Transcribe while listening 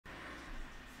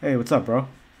Hey, what's up, bro?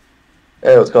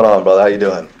 Hey, what's going on, brother? How you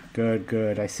doing? Good,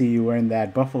 good. I see you wearing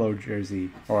that Buffalo jersey,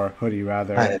 or hoodie,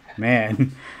 rather. I,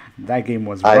 Man, that game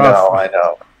was I rough. know, I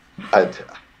know. I,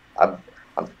 I'm,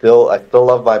 I still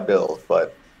love my Bills,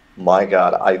 but my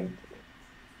God,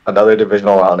 another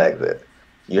divisional round exit.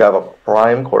 You have a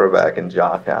prime quarterback in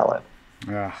Josh Allen.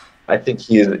 Ugh. I think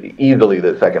he is easily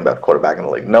the second best quarterback in the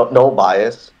league. No, no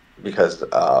bias because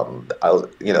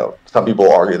some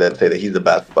people argue that say that he's the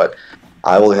best, but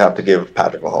I will have to give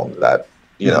Patrick Mahomes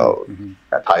Hmm, hmm.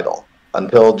 that title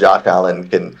until Josh Allen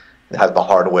can has the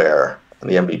hardware and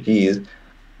the MVPs.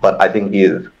 But I think he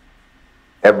is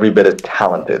every bit as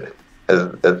talented as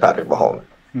Patrick Mahomes.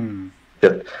 Hmm.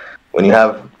 Just when you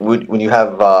have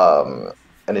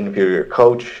an inferior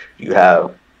coach, you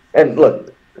have and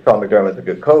look, Sean McDermott's a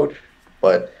good coach,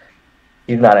 but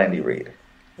he's not Andy Reid.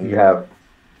 And Hmm.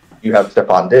 you have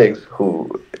Stephon Diggs,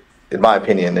 who, in my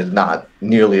opinion, is not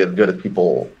nearly as good as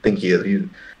people think he is.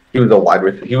 He was a wide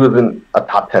receiver. He was in a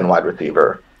top 10 wide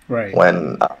receiver Right.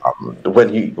 when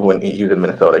he was in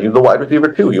Minnesota. He was a wide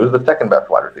receiver too. He was the second best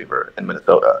wide receiver in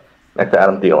Minnesota, next to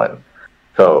Adam Thielen.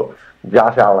 So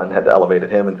Josh Allen had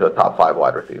elevated him into a top 5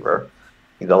 wide receiver.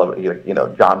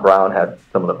 John Brown had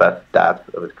some of the best stats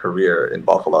of his career in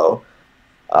Buffalo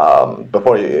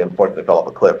before he unfortunately fell off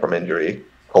a cliff from injury.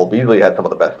 Cole Beasley had some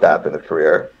of the best stats in his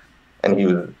career, and he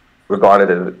was regarded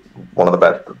as one of the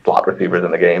best slot receivers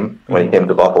in the game when he Hmm. came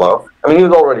to Buffalo. I mean, he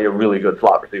was already a really good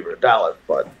slot receiver in Dallas,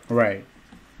 but Right.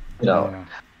 you know,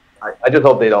 Yeah. I just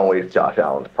hope they don't waste Josh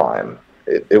Allen's prime.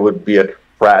 It would be a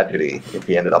tragedy if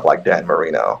he ended up like Dan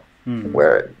Marino, Hmm.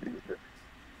 where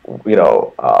you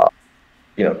know, uh,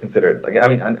 considered like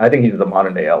I think he's the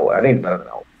modern day Elway. I think he's better than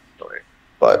Elway, actually.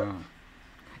 But Oh.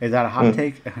 Is that a hot mm,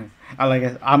 take? I like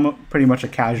it. Pretty much a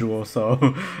casual, so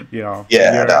yeah,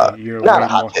 you're not a way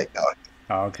hot more. take. No,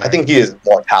 Oh, I okay. think he is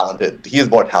more talented. He is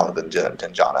more talented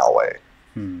than John Elway.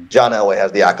 Hmm. John Elway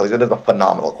has the accolades. It is a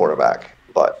phenomenal quarterback,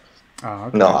 but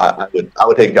Oh, no, okay. I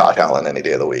would take Josh Allen any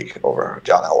day of the week over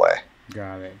John Elway.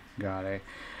 Got it. Got it.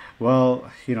 Well,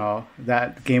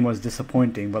 that game was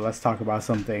disappointing, but let's talk about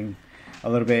something a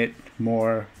little bit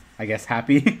more, I guess,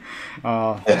 happy.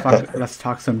 Let's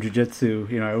talk some jujitsu.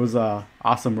 It was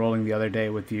awesome rolling the other day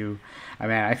with you. I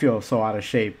mean, I feel so out of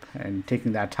shape, and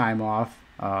taking that time off.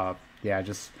 Yeah,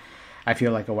 just I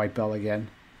feel like a white belt again.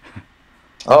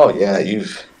 Oh yeah, you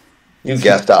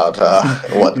guessed out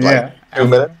what like Yeah, 2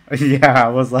 minutes? yeah. I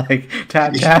was like,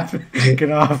 tap tap,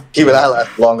 get off. Even I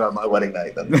lasted longer on my wedding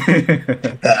night than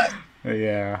that.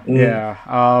 Yeah, Mm.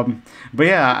 yeah. But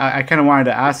yeah, I kind of wanted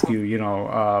to ask you.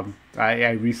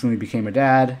 I recently became a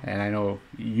dad, and I know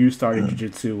you started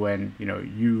jujitsu when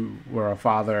you were a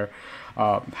father.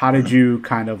 How did you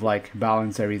kind of like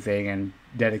balance everything and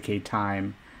dedicate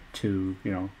time to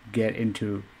get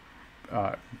into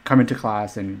come into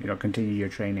class and continue your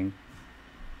training?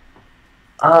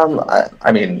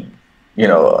 I mean,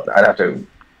 I'd have to, of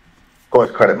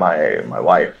course, credit my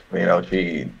wife.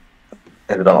 She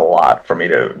has done a lot for me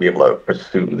to be able to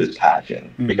pursue this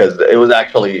passion Mm, because it was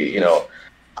actually,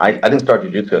 I didn't start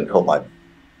jujitsu until my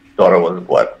daughter was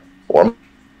what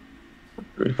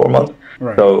 3 4 months.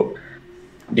 right. So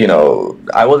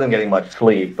I wasn't getting much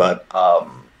sleep, but I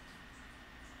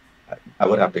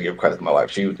would have to give credit to my wife.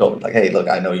 She told me like, hey, look,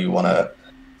 I know you want to,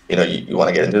 you want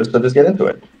to get into this, so just get into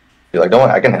it. She's like, don't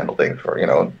worry, I can handle things for an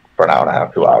hour and a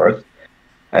half, 2 hours.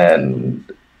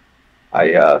 And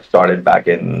I started back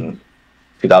in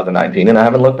 2019, and I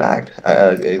haven't looked back.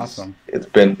 Awesome. It's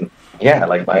been yeah,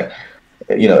 like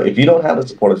if you don't have the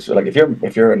support of like if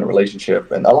you're in a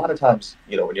relationship, and a lot of times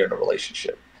when you're in a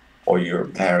relationship or you're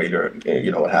married or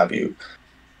what have you,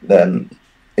 then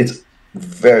it's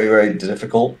very very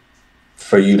difficult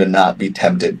for you to not be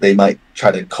tempted. They might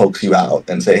try to coax you out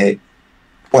and say, hey,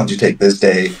 why don't you take this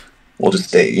day? We'll just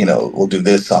stay, we'll do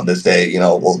this on this day.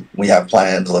 We have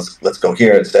plans. Let's go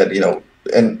here instead.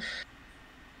 And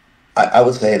I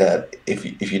would say that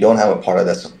if you don't have a partner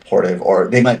that's supportive, or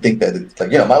they might think that it's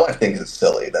like, my wife thinks it's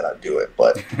silly that I do it,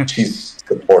 but she's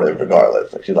supportive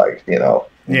regardless. Like she's like,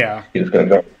 Yeah. you're just gonna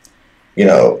go, you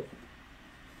know,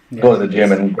 go Yeah. to the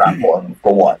gym and grab one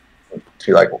for what?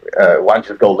 She's like, why don't you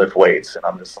just go lift weights? And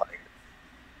I'm just like,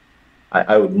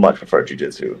 I would much prefer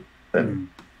jujitsu than Mm,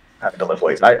 having to lift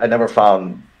weights. I never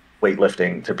found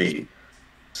weightlifting to be,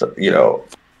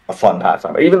 a fun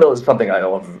pastime. Even though it's something I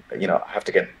don't, I have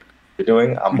to get to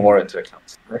doing. I'm mhm. more into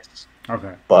calisthenics.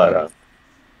 Okay. But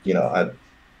Okay.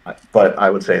 but I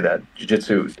would say that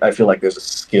jujitsu. I feel like there's a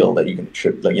skill that you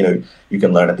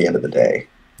can learn at the end of the day.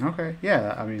 Okay,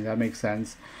 yeah, I mean that makes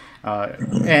sense.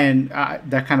 And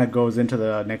that kind of goes into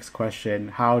the next question: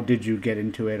 how did you get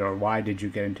into it, or why did you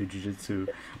get into jiu-jitsu?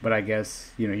 But I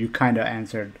guess you kind of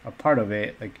answered a part of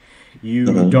it. Like you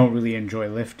Mhm. don't really enjoy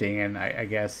lifting, and I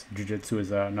guess jiu-jitsu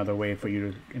is another way for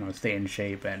you to stay in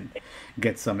shape and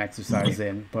get some exercise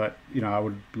in. But I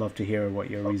would love to hear what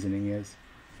your reasoning is.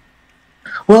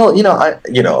 Well,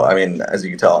 I mean, as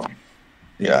you can tell,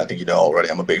 I think you know already.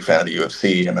 I'm a big fan of the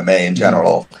UFC, MMA in Hmm.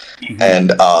 general, Hmm.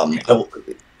 and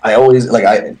I always like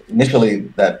I initially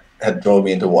that had drove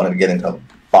me into wanting to get into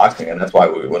boxing, and that's why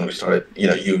when we started,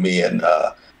 you, me, and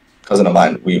cousin of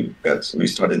mine, we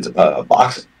started into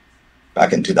boxing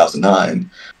back in 2009,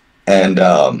 and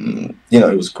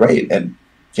it was great, and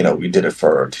we did it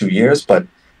for 2 years, but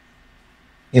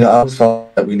I always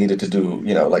felt that we needed to do,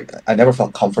 like I never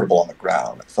felt comfortable on the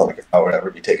ground. I felt like if I would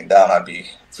ever be taken down, I'd be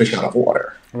fish out of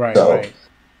water. Right, So, right.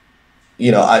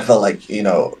 I felt like,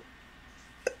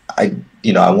 I,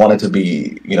 I wanted to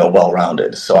be,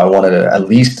 well-rounded. So I wanted to at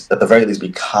least, at the very least, be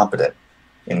competent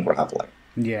in grappling.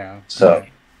 Yeah, So, yeah.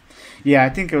 Yeah, I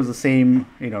think it was the same,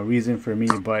 reason for me,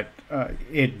 but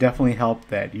it definitely helped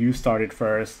that you started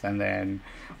first, and then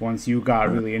once you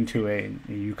got really into it,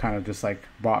 you kind of just like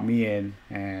brought me in,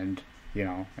 and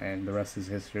and the rest is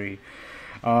history.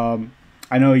 Um,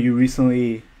 I know you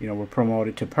recently, were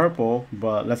promoted to purple,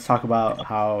 but let's talk about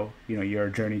how your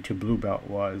journey to blue belt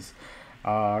was.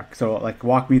 So, like,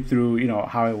 walk me through,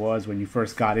 how it was when you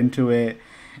first got into it,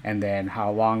 and then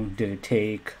how long did it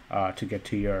take to get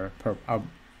to your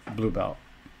blue belt?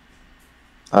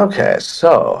 okay.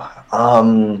 So,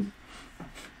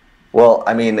 well,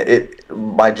 I mean,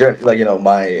 my journey, like,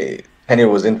 my tenure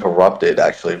was interrupted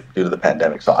actually due to the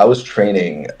pandemic. So I was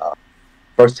training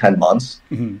first 10 months.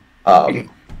 Hmm. Um,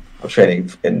 I was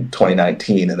training in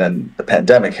 2019, and then the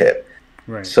pandemic hit.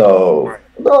 Right. So,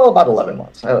 no, about 11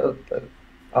 months. I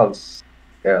was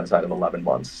there inside of 11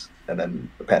 months, and then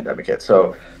the pandemic hit.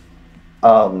 So,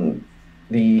 um,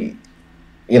 the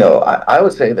I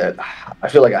would say that I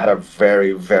feel like I had a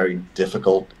very, very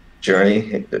difficult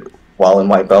journey while in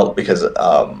white belt because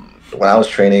when I was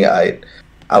training, I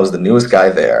was the newest guy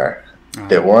there.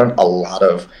 There Uh, weren't a lot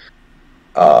of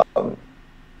um,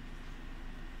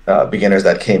 beginners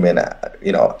that came in,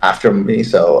 after me.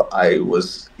 So I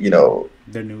was, the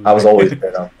new I was guy. always,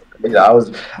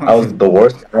 I was the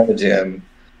worst guy in the gym.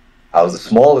 I was the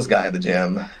smallest guy in the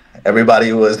gym.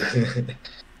 Everybody was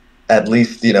at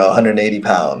least, 180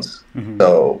 pounds. Hmm.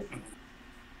 So,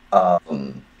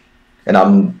 um, and I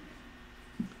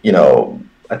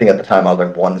think at the time I was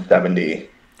like 170.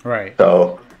 Right.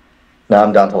 So now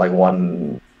I'm down to like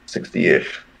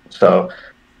 160-ish. So,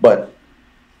 but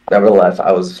nevertheless,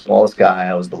 I was the smallest guy.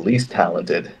 I was the least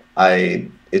talented.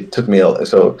 It took me,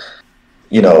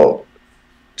 you know,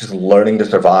 just learning to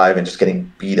survive and just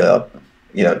getting beat up,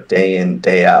 day in,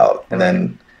 day out. And Right.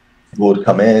 then people would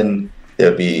come in,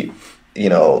 there'd be,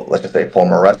 let's just say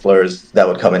former wrestlers that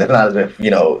would come in. It's not as if,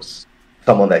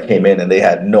 someone that came in and they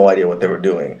had no idea what they were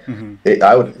doing. Hmm.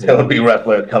 There would be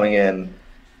wrestlers coming in,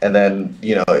 and then,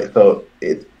 so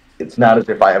it's not as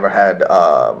if I ever had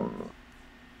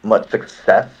much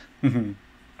success Hmm.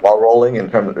 while rolling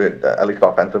in terms of, at least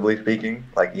offensively speaking.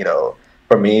 Like,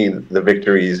 for me, the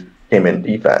victories came in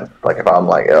defense. Like if I'm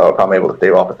like, if I'm able to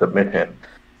stave off a submission,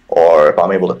 or if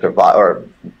I'm able to survive, or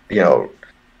you know,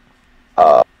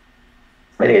 uh,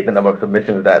 mitigate the number of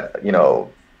submissions that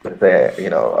let's say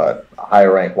a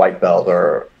higher rank white belt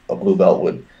or a blue belt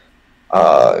would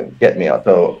get me out.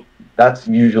 So that's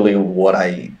usually what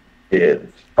I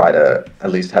did. Try to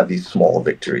at least have these small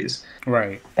victories.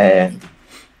 Right. And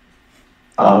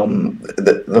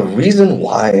the reason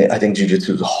why I think jujitsu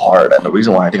is hard, and the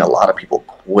reason why I think a lot of people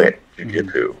quit Hmm.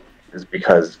 jujitsu, is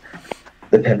because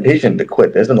the temptation to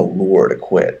quit, there's an allure to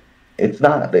quit. It's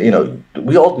not,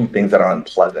 we all do things that are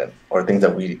unpleasant or things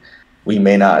that we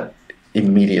may not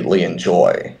immediately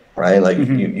enjoy, right? Like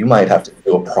Hmm. you might have to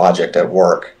do a project at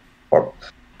work, or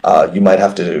you might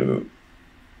have to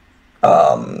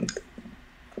um,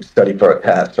 study for a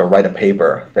test or write a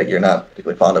paper that you're not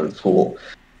particularly fond of in school.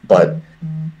 But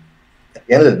at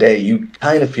the end of the day, you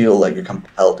kind of feel like you're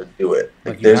compelled to do it.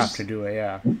 Like Like you have to there's do it.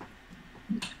 Yeah.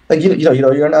 like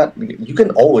you're not. You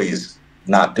can always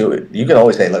not do it. You can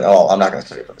always say like, oh, I'm not going to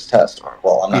study for this test, or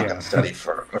well, I'm not going Yeah. to study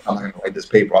or I'm not going to write this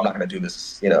paper. I'm not going to do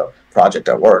this project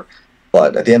at work.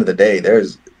 But at the end of the day, there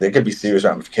could be serious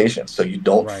ramifications. So you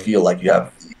don't Right. feel like you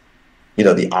have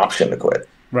the option to quit.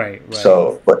 Right. Right.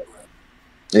 So, but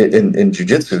in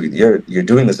jujitsu, you're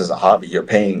doing this as a hobby. You're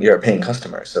a paying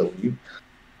customer. So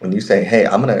when you say, hey,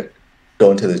 I'm gonna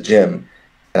go into the gym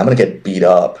and I'm gonna get beat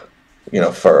up,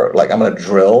 for like I'm gonna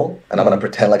drill and I'm gonna Hmm.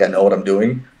 pretend like I know what I'm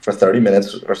doing for 30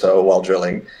 minutes or so while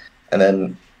drilling, and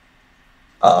then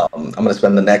I'm going to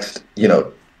spend the next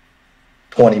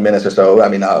 20 minutes or so. I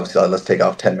mean, obviously, let's take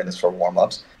off 10 minutes for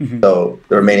warm-ups. Mm-hmm. So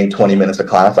the remaining 20 minutes of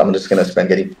class, I'm just going to spend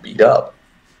getting beat up.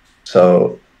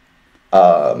 So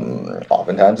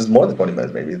oftentimes it's more than 20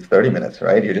 minutes, maybe it's 30 minutes,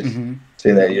 right? You're just Mm-hmm.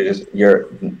 sitting there,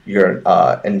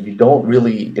 and you don't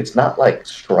really, it's not like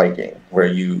striking where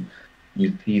you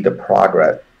see the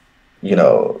progress,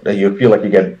 that you feel like you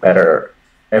get better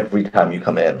every time you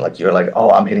come in. Like you're like, oh,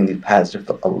 I'm hitting these pads just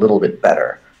a little bit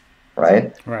better,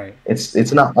 right? Right.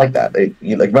 It's not like that.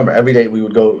 Remember, every day we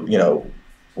would go,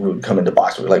 we would come into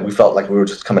boxing. We felt like we were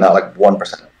just coming out like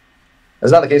 1%.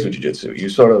 That's not the case with jiu-jitsu.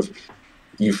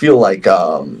 You feel like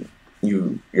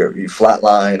you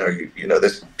flatline, or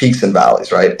there's peaks and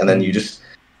valleys, right? And then you just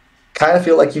kind of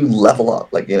feel like you level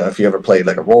up. Like, if you ever played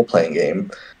like a role-playing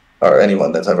game, or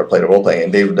anyone that's ever played a role-playing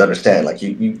game, they would understand. Like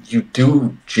you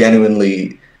do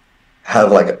genuinely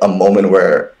have like a moment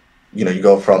where you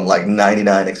go from like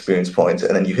 99 experience points,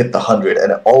 and then you hit the 100,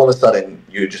 and all of a sudden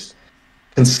you're just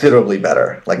considerably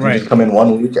better. Like you just come in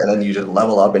 1 week, and then you just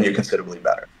level up, and you're considerably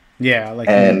better. Yeah, like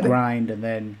you grind, and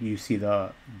then you see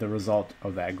the result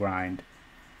of that grind.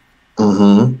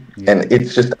 Mm-hmm. Yeah. And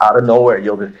it's just out of nowhere,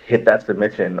 you'll just hit that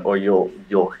submission, or you'll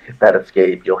hit that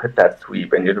escape, you'll hit that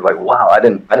sweep, and you're just like, wow, I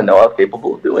didn't know I was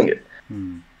capable of doing it.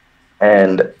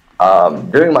 And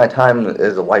during my time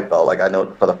as a white belt, like I know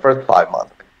for the first 5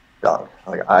 months, done.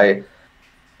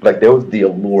 There was the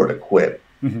allure to quit,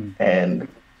 and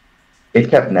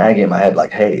it kept nagging in my head,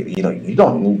 like, hey, you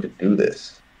don't need to do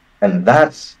this, and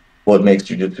that's what makes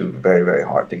jiu-jitsu very, very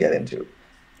hard to get into.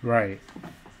 Right.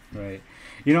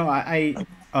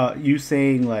 You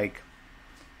saying like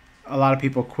a lot of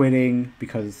people quitting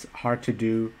because it's hard to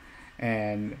do,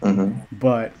 and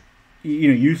but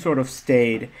you sort of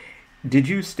stayed. Did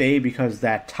you stay because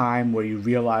that time where you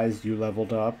realized you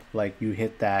leveled up, like you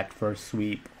hit that first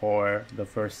sweep or the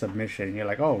first submission, you're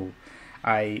like, oh,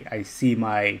 I see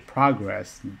my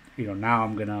progress. Now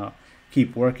I'm gonna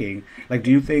keep working. Like,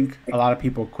 do you think a lot of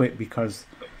people quit because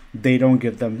they don't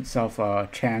give themselves a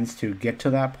chance to get to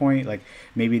that point? Like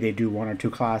maybe they do 1 or 2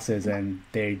 classes and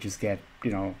they just get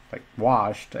like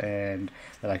washed, and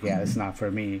they're like, yeah, it's not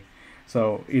for me.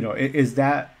 So is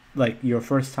that like your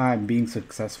first time being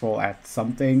successful at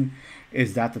something?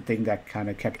 Is that the thing that kind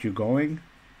of kept you going?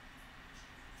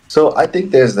 So I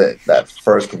think there's that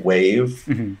first wave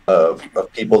of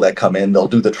people that come in. They'll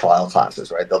do the trial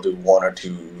classes, right? They'll do 1 or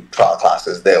 2 trial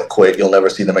classes. They'll quit. You'll never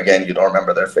see them again. You don't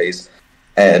remember their face.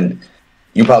 And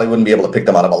you probably wouldn't be able to pick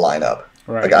them out of a lineup.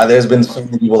 Right. Like there's been so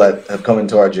many people that have come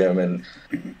into our gym, and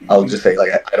I'll just say,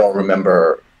 like, I don't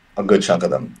remember a good chunk of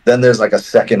them. Then there's like a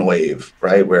second wave,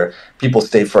 right, where people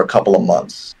stay for a couple of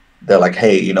months. They're like,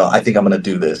 hey, I think I'm going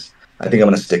to do this. I think I'm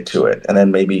going to stick to it. And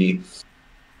then maybe,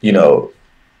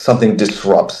 something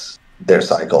disrupts their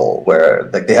cycle where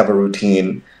like they have a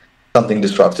routine, something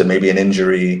disrupts it, maybe an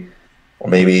injury, or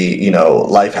maybe,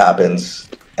 life happens,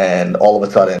 and all of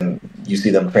a sudden you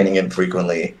see them training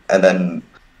infrequently, and then,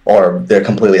 or they're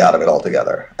completely out of it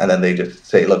altogether. And then they just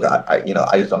say, look, I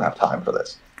just don't have time for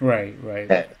this. Right.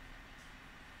 And,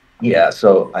 yeah.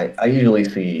 So I usually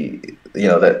see,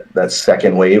 that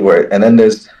second wave and then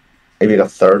there's maybe a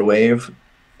third wave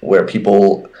where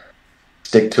people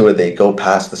stick to it. They go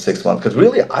past the 6 months. Cause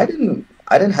really I didn't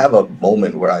have a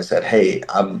moment where I said, hey,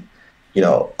 I'm,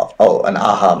 an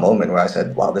aha moment where I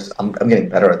said, wow, I'm getting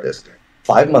better at this.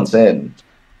 5 months in,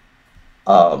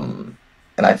 and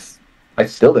I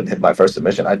still didn't hit my first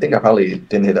submission. I think I probably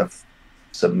didn't hit a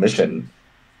submission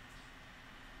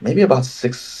maybe about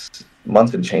 6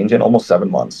 months and change in, almost 7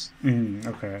 months.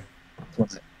 Okay.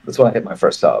 That's when I hit my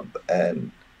first sub,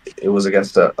 and it was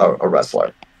against a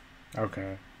wrestler.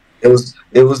 Okay. It was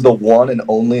the one and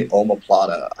only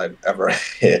omoplata I've ever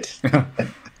hit.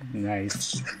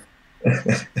 Nice.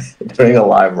 During a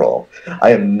live roll.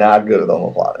 I am not good at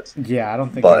omoplatas. Yeah, I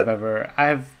don't think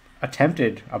I've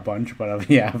attempted a bunch, but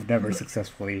I've never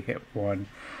successfully hit one.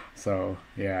 So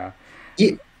yeah.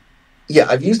 Yeah,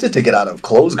 I've used it to get out of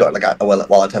close guard, like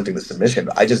while attempting the submission.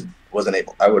 I just wasn't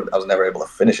able. I was never able to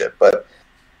finish it, but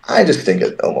I just think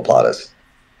it omoplatas.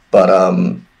 But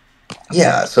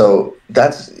yeah. So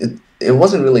that's it. It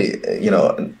wasn't really,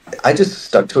 I just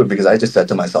stuck to it because I just said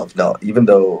to myself, no, even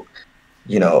though,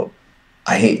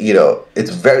 I hate,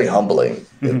 it's very humbling,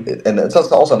 and it's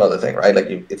also another thing, right? Like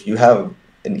if you have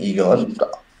an ego, and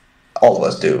all of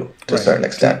us do to a certain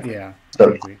extent. Yeah.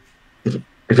 So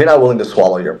if you're not willing to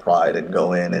swallow your pride and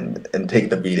go in and take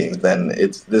the beatings, then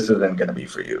this isn't going to be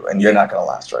for you, and you're not going to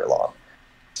last very long.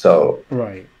 So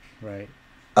right.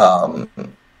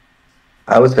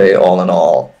 I would say all in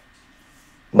all,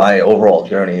 my overall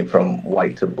journey from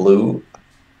white to blue,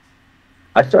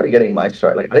 I started getting my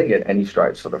stripe. Like I didn't get any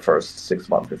stripes for the first 6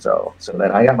 months or so. So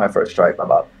then I got my first stripe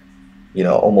about,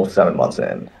 almost 7 months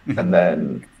in, and Mhm.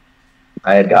 then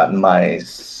I had gotten my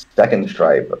second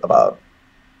stripe about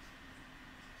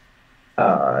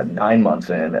 9 months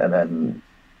in, and then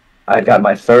I got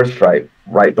my third stripe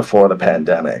right before the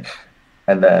pandemic,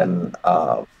 and then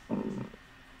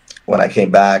when I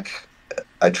came back,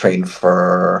 I trained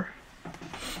for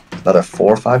another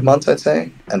 4 or 5 months, I'd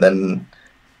say, and then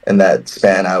in that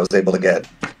span, I was able to get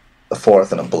a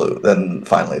fourth and a blue, then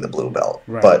finally the blue belt.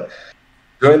 Right. But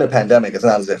during the pandemic, it's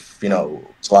not as if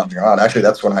it's lounging around. Actually,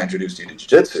 that's when I introduced you to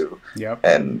jiu-jitsu, Yep.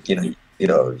 and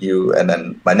you and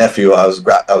then my nephew. I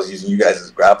was using you guys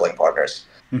as grappling partners.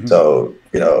 Hmm. So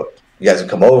you guys would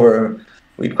come over,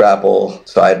 we'd grapple.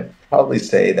 So I'd probably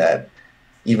say that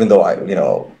even though I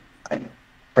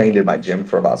trained in my gym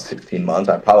for about 16 months,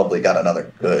 I probably got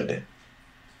another good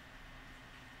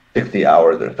 60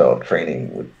 hours or so of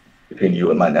training between you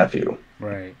and my nephew.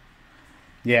 Right.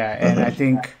 Yeah, and I Hmm.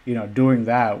 think, doing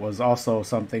that was also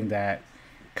something that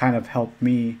kind of helped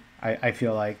me. I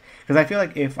feel like, because I feel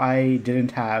like if I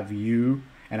didn't have you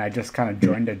and I just kind of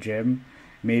joined a gym,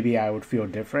 maybe I would feel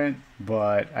different.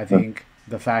 But I think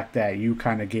the fact that you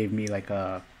kind of gave me like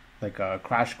a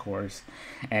crash course,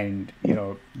 and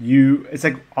it's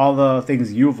like all the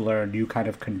things you've learned, you kind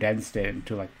of condensed it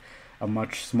into like a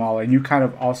much smaller, and you kind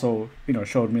of also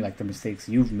showed me like the mistakes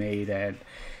you've made, and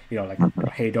like,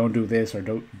 hey, don't do this, or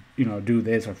don't do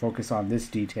this, or focus on this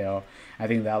detail. I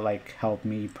think that like helped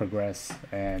me progress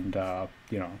and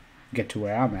get to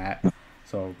where I'm at.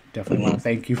 So definitely want to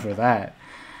thank you for that.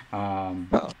 um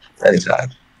Oh,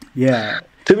 anytime. yeah.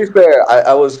 To be fair,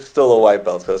 I was still a white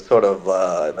belt, so it's sort of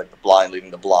like the blind leading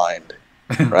the blind,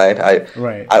 right?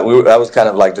 Right. I was kind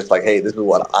of like just like, hey, this is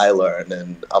what I learned,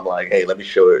 and I'm like, hey, let me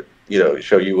show it,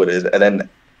 show you what it is, and then,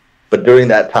 but during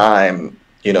that time,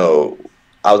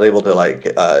 I was able to like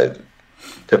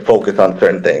to focus on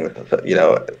certain things,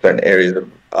 certain areas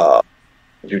of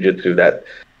jujitsu that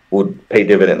would pay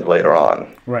dividends later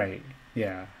on. Right.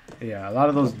 Yeah. Yeah, a lot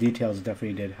of those details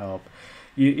definitely did help.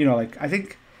 Like, I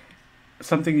think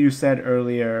something you said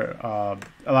earlier, a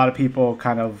lot of people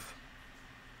kind of,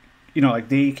 like,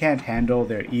 they can't handle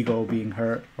their ego being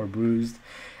hurt or bruised.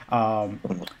 um,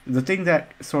 the thing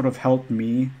that sort of helped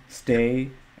me stay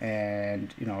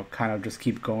and kind of just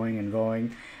keep going and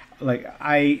going, like,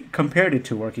 I compared it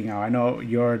to working out. I know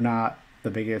you're not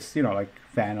the biggest like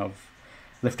fan of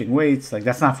lifting weights, like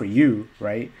that's not for you,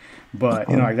 right? But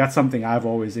like that's something I've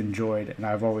always enjoyed and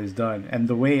I've always done. And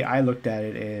the way I looked at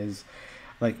it is,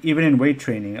 like, even in weight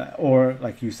training, or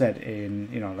like you said, in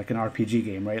like an RPG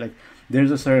game, right? Like,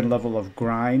 there's a certain level of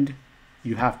grind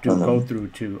you have to go Mhm, through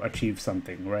to achieve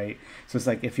something, right? So it's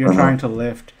like, if you're trying mhm, to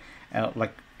lift,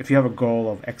 like, if you have a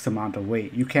goal of X amount of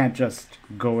weight, you can't just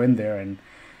go in there and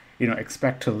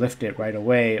expect to lift it right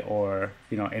away, or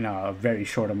in a very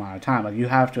short amount of time. Like, you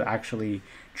have to actually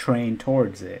train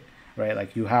towards it, right?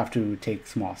 Like, you have to take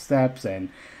small steps, and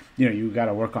you got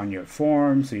to work on your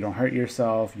form so you don't hurt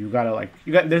yourself. You got to, like,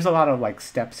 there's a lot of like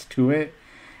steps to it,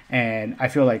 and I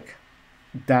feel like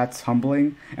that's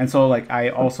humbling. And so, like, I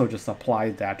also just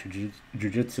applied that to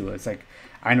jujitsu. It's like,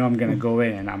 I know I'm gonna go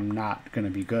in and I'm not gonna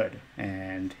be good,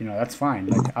 and that's fine.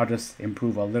 Like, I'll just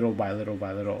improve a little by little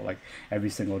by little, like, every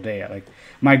single day. Like,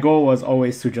 my goal was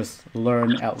always to just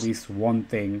learn at least one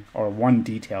thing or one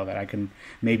detail that I can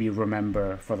maybe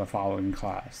remember for the following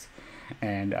class.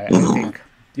 And I mhm. think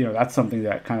that's something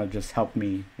that kind of just helped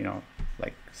me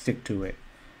like, stick to it.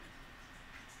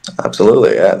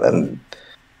 Absolutely, yeah. And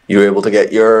you were able to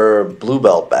get your blue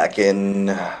belt back in,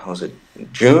 was it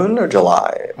June or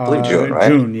July? I believe June,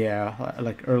 right? June, yeah,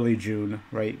 like early June,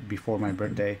 right before my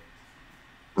birthday.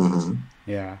 Hmm.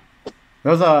 Yeah,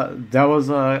 that was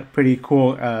a pretty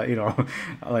cool.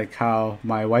 Like, how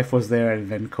my wife was there, and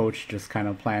then coach just kind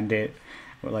of planned it,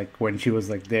 like, when she was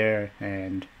like there,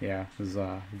 and yeah, it was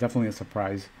definitely a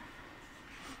surprise.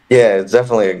 Yeah, it's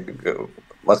definitely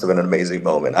must have been an amazing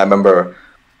moment. I remember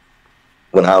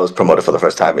when I was promoted for the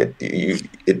first time.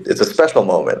 It's a special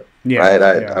moment, Yeah, right?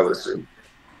 I yeah. would assume.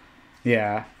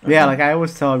 Yeah, yeah. Like, Hmm. I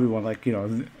always tell everyone, like,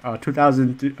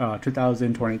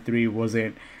 2023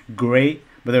 wasn't great,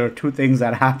 but there were two things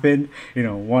that happened.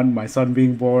 One, my son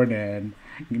being born, and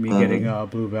me getting Hmm. a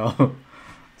blue belt.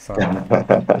 So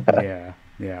yeah,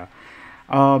 yeah.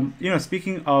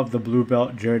 Speaking of the blue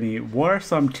belt journey, what are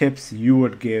some tips you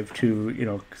would give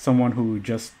to someone who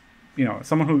just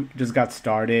got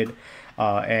started,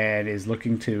 and is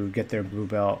looking to get their blue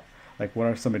belt? Like, what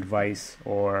are some advice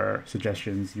or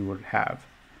suggestions you would have?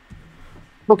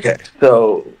 Okay,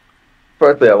 so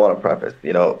firstly, I want to preface,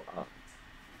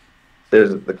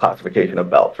 there's the classification of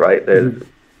belts, right? Mhm.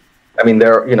 I mean,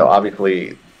 there,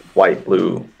 obviously white,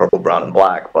 blue, purple, brown, and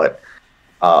black, but,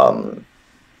 um,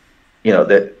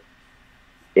 that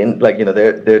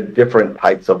there are different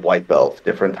types of white belts,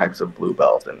 different types of blue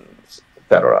belts, and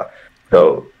etc. Right.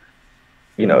 So,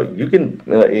 you can,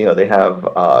 they have,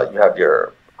 you have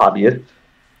your hobbyists,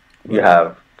 you Right.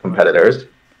 have competitors,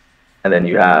 and then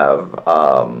you have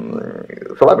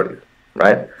celebrities,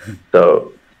 right?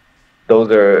 So those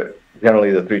are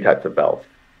generally the three types of belts.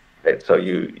 Right? So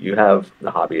you have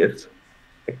the hobbyists,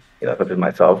 such as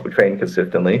myself. We train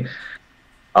consistently.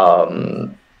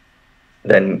 Um,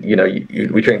 then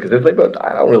we train consistently, but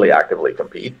I don't really actively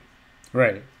compete.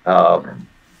 Right. Um,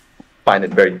 find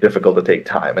it very difficult to take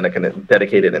time, and I can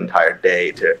dedicate an entire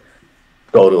day to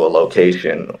go to a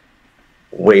location,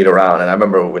 wait around. And I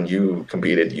remember when you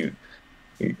competed,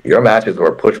 your matches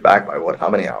were pushed back by what? How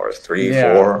many hours? Three,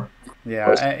 Yeah. 4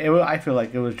 hours? I feel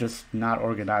like it was just not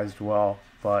organized well,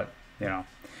 but you know,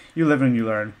 you live and you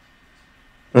learn.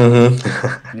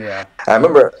 Mm-hmm. Yeah. I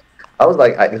remember I was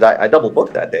like, 'cause I double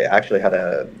booked that day. I actually had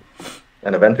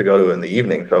an event to go to in the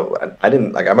evening, so I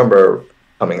didn't like. I remember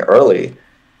coming early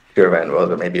to your event. Was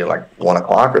it maybe like 1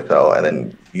 o'clock or so? And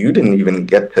then you didn't even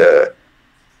get to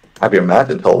have your match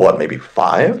until what? Maybe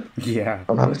 5? If Yeah.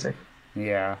 I'm not mistaken.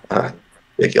 Yeah. Uh,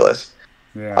 ridiculous.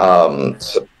 Yeah.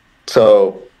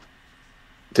 So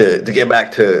to get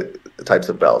back to the types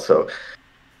of belts, so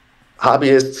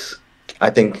hobbyists, I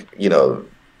think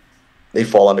they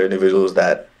fall under individuals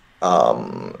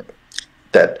um,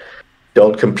 that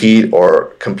don't compete or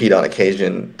compete on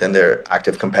occasion. Then they're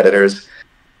active competitors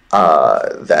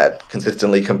that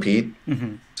consistently compete.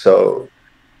 Hmm. So,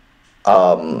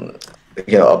 um,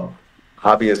 a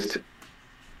hobbyist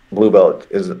blue belt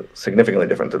is significantly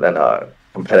different than a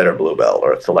competitor blue belt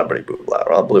or a celebrity blue belt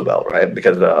or a blue belt, right?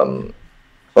 Because,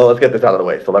 well, let's get this out of the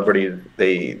way. Celebrities,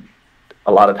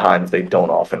 a lot of times they don't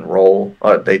often roll,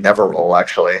 or they never roll,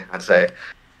 actually, I'd say.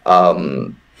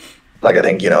 Um, like I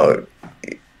think, Higa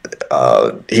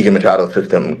Machado's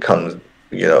system comes,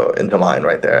 into mind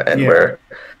right there, and Yeah. where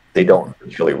they don't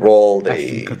usually roll.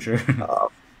 Ashton Kutcher. Uh,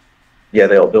 yeah,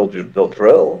 they'll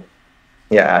drill.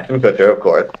 Yeah, Ashton Kutcher, of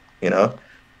course. You know,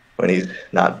 when he's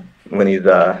not when he's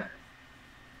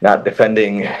not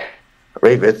defending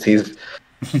Ravitz, he's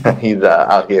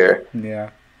out here, Yeah.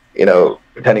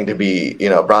 pretending to be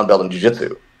brown belt in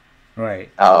Jiu-Jitsu. Right.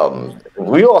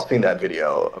 We all seen that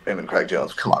video of him and Craig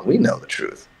Jones. Come on, we know the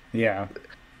truth. Yeah.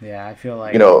 Yeah. I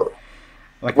feel You know,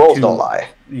 like rolls don't two. lie.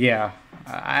 Yeah.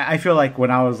 I feel like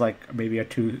when I was like maybe a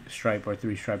two stripe or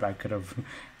three stripe, I could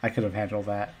have handled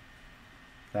that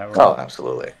Oh, role.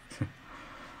 absolutely.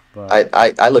 But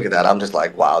I look at that. I'm just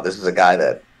like, wow, this is a guy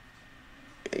that.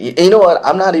 You know what?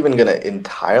 I'm not even gonna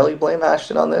entirely blame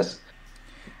Ashton on this,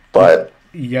 y- but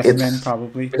yes, men it's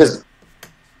probably. because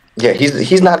yeah,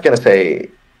 he's not gonna say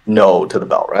no to the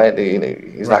belt, right?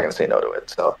 He's not Right. gonna say no to it.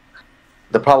 So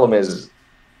the problem is,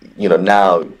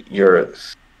 now you're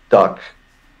stuck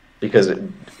because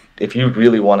if you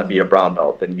really want to be a brown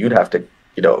belt, then you'd have to,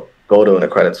 go to an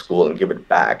accredited school and give it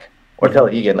back, or tell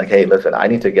Hmm. Egan like, hey, listen, I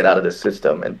need to get out of this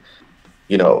system and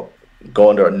you know go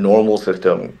under a normal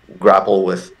system, grapple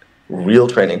with real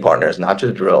training partners, not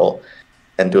just drill,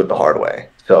 and do it the hard way.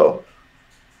 So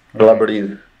Right.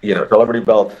 celebrities, celebrity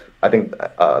belts. I think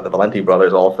the Valenti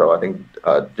brothers also. I think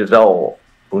Giselle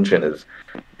Bundchen is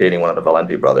dating one of the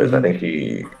Valenti brothers. I Hmm. think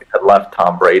she had left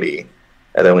Tom Brady,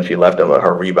 and then when she left him,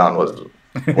 her rebound was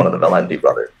one of the Valenti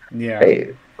brothers. Yeah.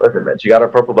 Hey, listen, man, she got her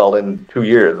purple belt in 2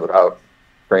 years without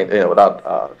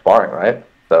without sparring, right?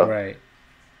 So Right.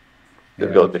 this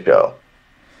Yeah. goes to show.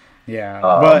 Yeah,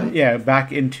 but Um, yeah,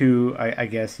 back into I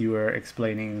guess you were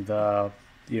explaining the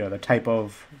type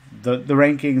of the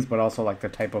rankings, but also like the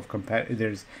type of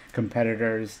there's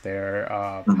competitors, there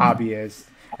mhm, hobbyists,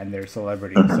 and there's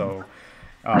celebrities. mhm. So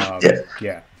Yeah,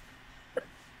 yeah.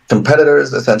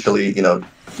 competitors essentially,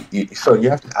 so you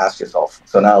have to ask yourself.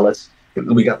 So now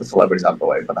we got the celebrities out of the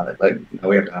way, but now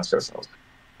we have to ask ourselves,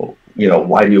 well,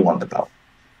 why do you want the belt?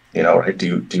 Right?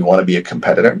 Do you want to be a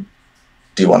competitor?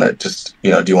 Do you want to just,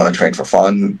 do you want to train for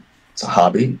fun? It's a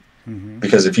hobby. Hmm.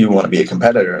 Because if you want to be a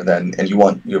competitor, then and you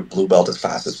want your blue belt as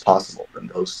fast as possible, then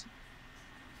those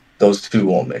two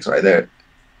won't mix, right?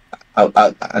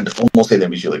 I'd almost say they're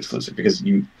mutually exclusive because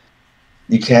you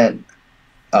can't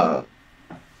uh,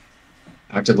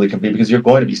 actively compete because you're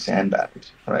going to be sandbagged,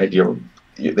 right?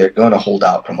 They're going to hold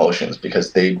out promotions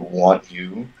because they want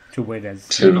you To win as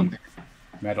to. many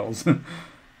medals.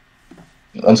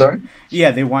 I'm sorry.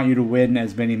 Yeah, they want you to win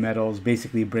as many medals,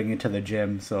 basically bring it to the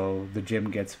gym, so the gym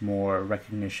gets more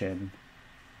recognition.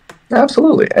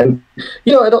 Absolutely. And,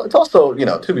 it's also,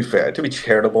 to be fair, to be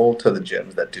charitable to the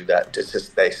gyms that do that,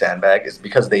 just they sandbag, is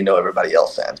because they know everybody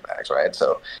else sandbags, right?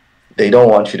 So they don't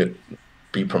want you to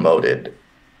be promoted,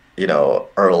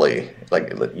 early. Like,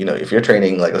 if you're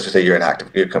training, like, let's just say you're an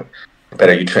active, you're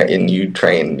competitor, you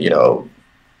train,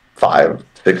 5,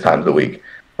 6 times a week,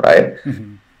 right?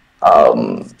 Hmm.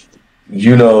 Um,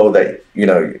 you know that,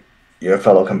 your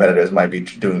fellow competitors might be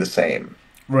doing the same.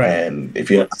 Right. And if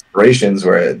you have aspirations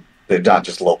where they're not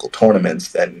just local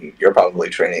tournaments, then you're probably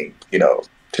training,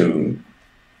 2+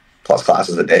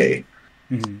 classes a day,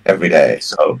 Hmm. every day.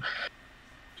 So,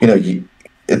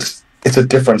 it's a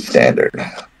different standard.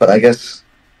 But I guess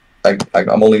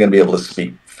I'm only going to be able to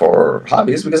speak for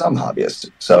hobbyists because I'm a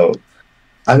hobbyist. So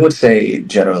I would say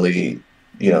generally,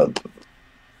 you know,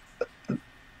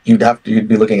 you'd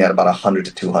be looking at about 100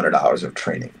 to 200 hours of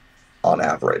training on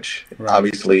average. Right.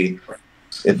 Obviously,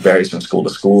 it varies from school to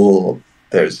school.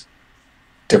 There's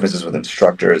differences with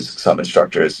instructors. Some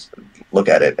instructors look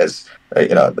at it as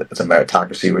it's a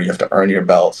meritocracy where you have to earn your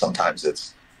belt. Sometimes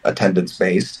it's attendance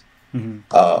based. Hmm.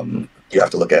 You have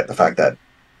to look at the fact that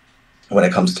when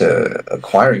it comes to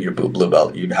acquiring your blue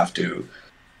belt, you'd have to,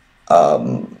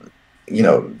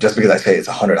 just because I say it's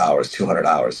 100 hours, 200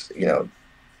 hours,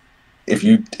 if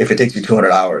it takes you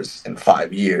 200 hours in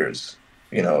 5 years,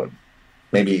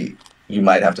 maybe you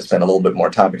might have to spend a little bit more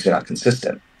time because you're not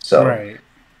consistent. So Right.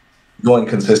 going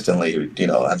consistently,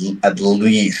 at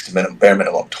least bare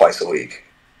minimum twice a week,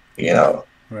 you know,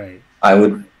 Right. I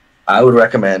would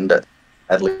recommend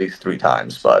at least 3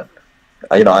 times. But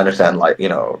I understand, like,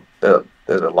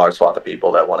 there's a large swath of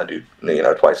people that want to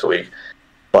do twice a week,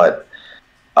 but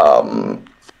um,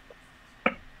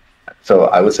 so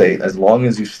I would say as long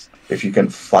as if you can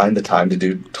find the time to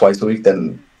do twice a week,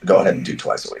 then go ahead and do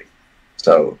twice a week.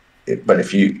 So, but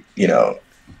if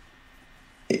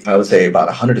I would say about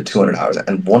 100 to 200 hours.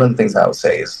 And one of the things I would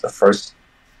say is the first,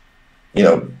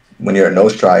 when you're a no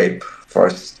stripe,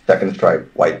 first, second stripe,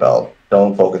 white belt,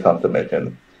 don't focus on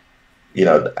submission.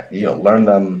 Learn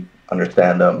them,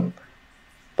 understand them.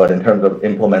 But in terms of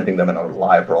implementing them in a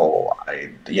live role,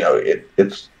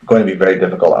 it's going to be very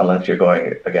difficult unless you're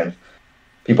going against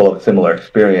people of similar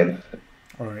experience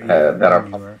Or yeah, that than are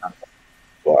you were.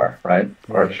 you are, right?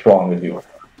 Or as Right. strong as you are,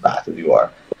 fast as you are.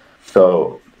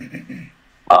 So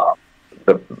uh,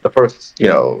 the first,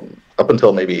 up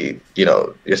until maybe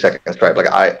your second stripe,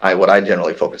 like what I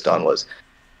generally focused on was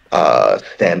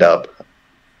stand up.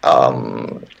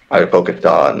 I focused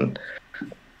on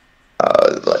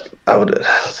like I would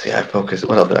let's see. I focused.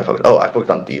 What else did I focus? Oh, I focused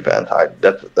on defense.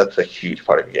 That's a huge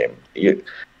part of the game.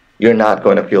 You're not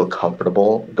going to feel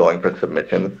comfortable going for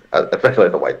submissions, especially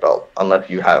at the white belt, unless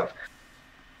you have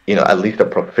at least a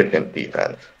proficient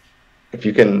defense. If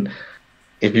you can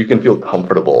feel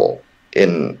comfortable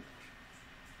in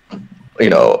you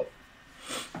know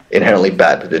inherently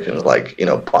bad positions like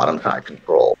bottom side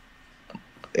control,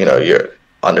 you're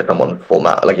under someone's full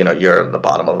mount, like you're at the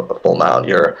bottom of a full mount,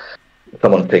 you're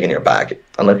someone's taking your back,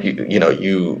 unless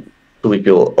you really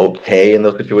feel okay in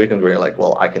those situations where you're like,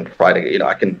 well, I can try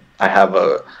to I have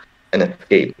an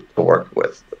escape to work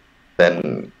with,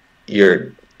 then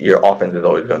your offense is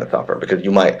always going to suffer because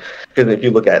if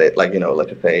you look at it like let's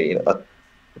just say a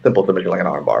simple submission like an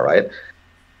armbar, right?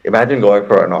 Imagine going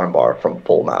for an armbar from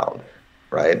full mount,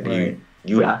 right? Right.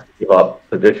 You have to give up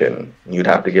position. You'd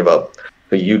have to give up.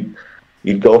 So you'd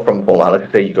go from full mount. Let's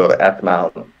just say you go to S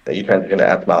mount, then you transition to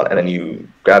S mount, and then you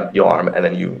grab your arm, and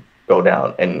then you go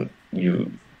down, and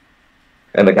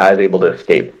the guy's able to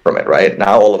escape from it. Right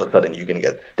now, all of a sudden, you can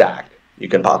get stacked. You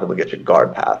can possibly get your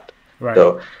guard passed. Right.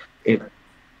 So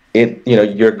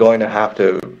you're going to have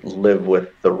to live with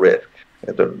the risk.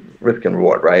 It's a risk and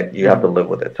reward, right? You have to Hmm. live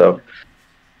with it. So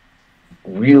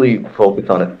really focus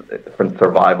on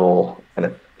survival and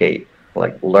escape.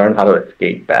 Like learn how to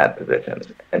escape bad positions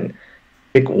and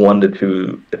pick 1 to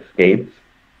 2 escapes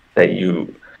that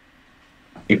you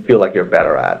feel like you're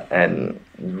better at and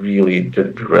really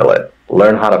just drill it.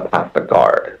 Learn how to pass the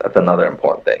guard. That's another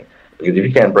important thing. Because if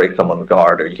you can't break someone's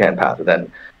guard or you can't pass it,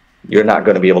 then you're not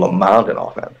going to be able to mount an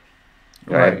offense,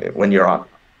 Right. right? When you're on.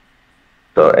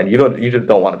 So and you just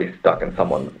don't want to be stuck in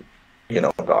someone's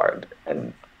guard,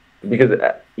 and because it's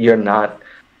not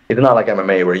like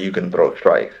MMA where you can throw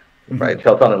strikes, Hmm. right?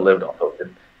 Chael Sonnen lived also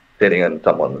just sitting in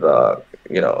someone's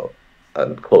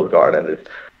closed guard and just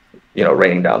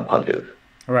raining down punches.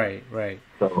 Right. Right.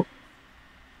 So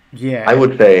I Yeah.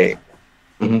 would say,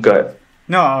 go ahead.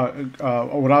 No,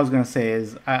 what I was gonna say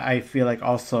is I feel like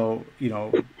also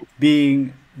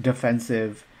being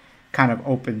defensive kind of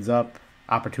opens up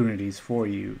opportunities for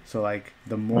you. So like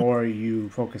the more you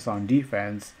focus on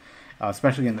defense,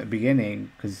 especially in the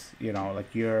beginning, because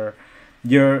like you're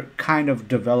kind of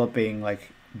developing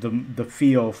like the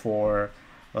feel for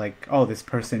like, oh, this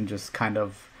person just kind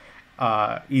of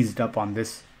eased up on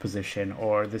this position,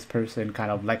 or this person kind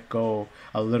of let go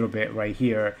a little bit right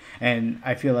here. And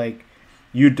I feel like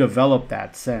you develop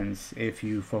that sense if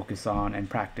you focus on and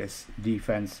practice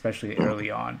defense, especially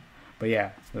early on. But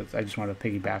yeah, I just want to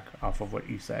piggyback off of what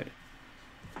you said.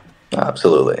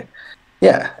 Absolutely.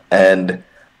 Yeah. And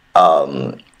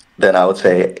then I would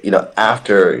say,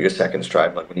 after your second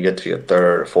stripe, like when you get to your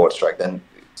third or fourth stripe,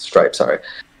 sorry,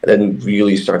 then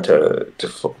really start to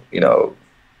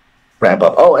ramp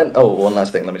up. One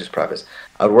last thing. Let me just preface.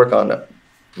 I would work on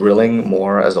drilling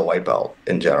more as a white belt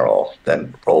in general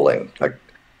than rolling. Like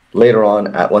later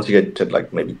on, once you get to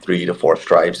like maybe 3 to 4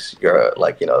 stripes, you're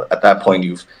like, at that point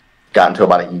you've gotten to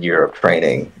about a year of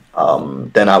training.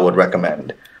 Then I would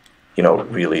recommend,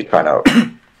 really trying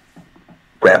to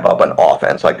ramp up an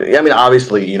offense. Like, I mean,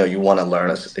 obviously, you want to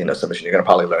learn a submission. You're going to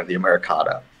probably learn the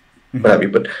Americana,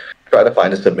 but try to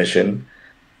find a submission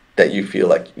that you feel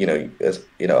like has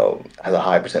a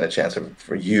high percentage chance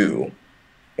for you,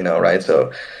 right?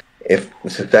 So if the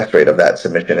success rate of that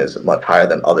submission is much higher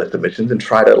than other submissions, and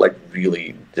try to like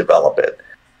really develop it.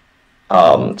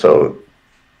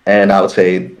 And I would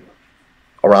say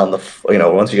around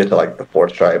once you get to like the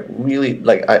fourth stripe, really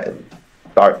like I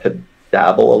start to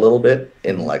dabble a little bit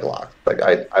in leg locks. Like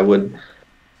I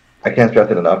can't stress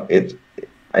it enough.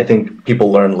 I think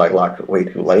people learn leg locks way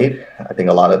too late. I think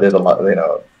there's a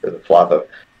swath of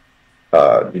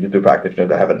jiu-jitsu practitioners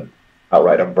that have an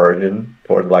outright aversion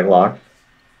towards leg locks.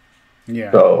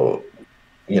 Yeah. So,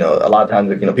 a lot of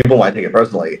times, people might take it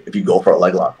personally if you go for a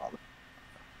leg lock.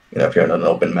 If you're in an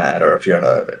open mat, or if you're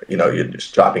you're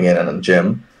just dropping in a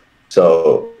gym.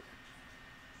 So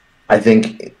I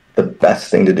think the best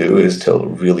thing to do is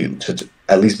to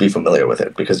at least be familiar with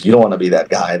it, because you don't want to be that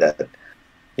guy that,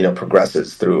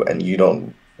 progresses through and you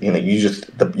don't,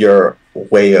 your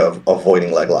way of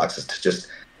avoiding leg locks is to just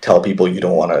tell people you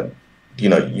don't want to,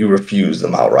 you refuse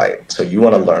them outright. So you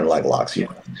want to learn leg locks. You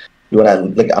want to,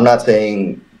 like, I'm not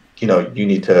saying, you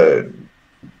need to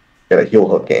get a heel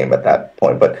hook game at that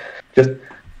point, but just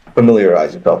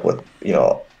familiarize yourself with,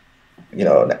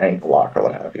 an ankle lock or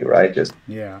what have you, right? Just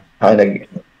kind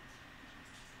of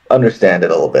understand it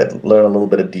a little bit, learn a little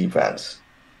bit of defense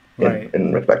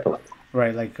in respect to it.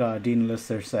 Right, like Dean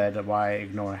Lister said, why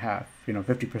ignore half?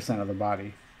 50% of the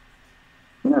body.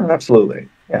 Yeah, absolutely.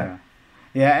 Yeah.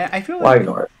 Yeah, I feel like why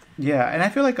ignore it? Yeah, and I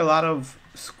feel like a lot of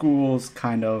schools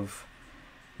kind of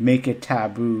make it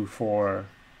taboo for,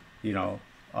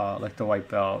 like the white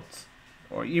belts,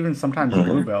 or even sometimes the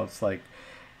blue belts. Like,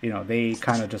 they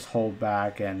kind of just hold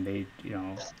back and they,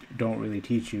 don't really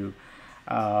teach you.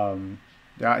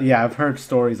 I've heard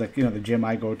stories like, the gym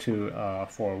I go to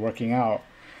for working out.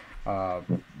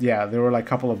 There were like a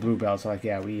couple of blue belts like,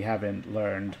 we haven't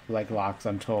learned leg locks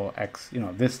until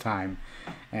this time,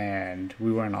 and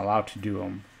we weren't allowed to do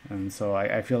them. And so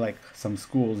I feel like some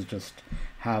schools just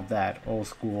have that old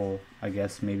school, I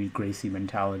guess maybe Gracie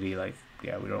mentality, like, we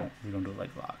don't do leg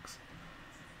locks.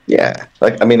 Yeah,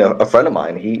 like, I mean, a friend of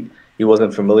mine, he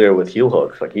wasn't familiar with heel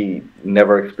hooks. Like, he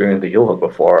never experienced a heel hook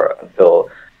before until,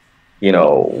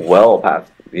 well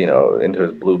past, into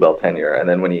his blue belt tenure. And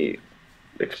then when he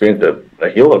experienced a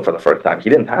heel hook for the first time, he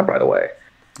didn't tap right away.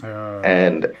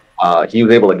 And he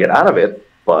was able to get out of it,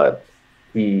 but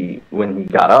when he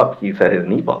got up, he said his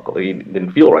knee buckled. He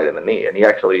didn't feel right in the knee, and he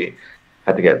actually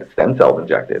had to get stem cells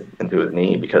injected into his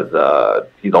knee because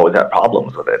he's always had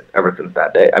problems with it ever since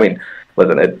that day. I mean,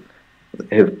 listen,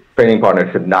 his training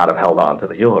partner should not have held on to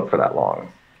the heel hook for that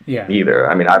long. Yeah. Either.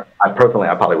 I mean, I personally,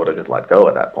 I probably would have just let go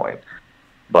at that point,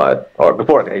 or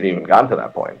before it had even gotten to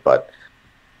that point. But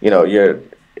you're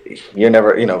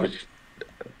never, to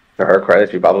her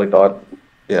credit, she probably thought,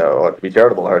 or to be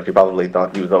charitable to her, she probably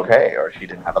thought he was okay, or she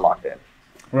didn't have it locked in.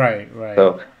 Right.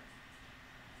 So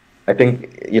I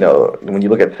think, when you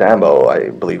look at Sambo, I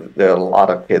believe there are a lot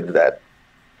of kids that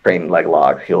train leg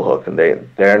locks, heel hooks, and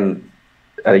they're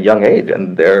at a young age,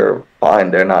 and they're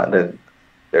fine. There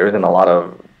isn't a lot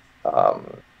of,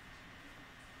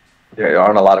 there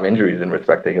aren't a lot of injuries in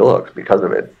respect to heel hooks because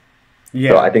of it.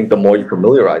 Yeah. So I think the more you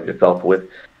familiarize yourself with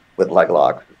leg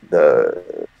locks,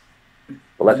 the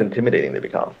less intimidating they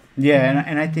become. Yeah,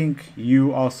 and I think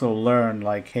you also learn,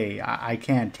 like, hey, I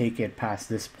can't take it past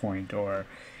this point, or,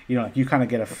 like you kind of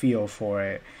get a feel for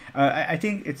it. I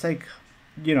think it's like,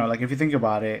 like if you think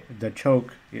about it, the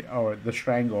choke or the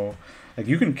strangle, like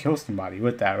you can kill somebody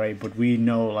with that, right? But we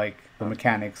know like the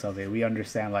mechanics of it. We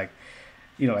understand like,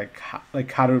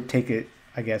 like how to take it,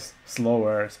 I guess,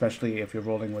 slower, especially if you're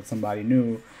rolling with somebody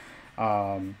new.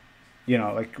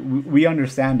 Like we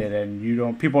understand it,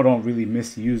 and people don't really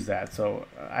misuse that. So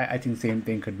I think same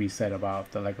thing could be said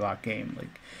about the leg lock game.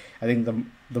 Like I think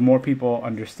the more people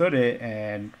understood it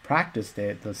and practiced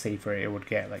it, the safer it would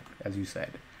get. Like as you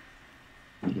said.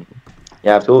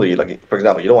 Yeah, absolutely. Like for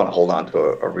example, you don't want to hold on to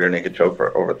a rear naked choke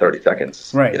for over 30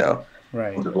 seconds. Right.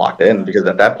 Right. Once it's locked in, because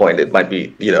at that point it might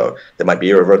be, there might be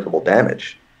irreversible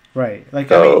damage. Right. Like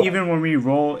So, I mean, even when we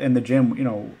roll in the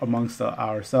gym, amongst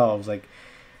ourselves, like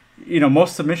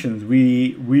most submissions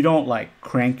we don't like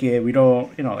crank it. We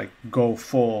don't like go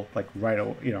full like right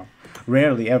away.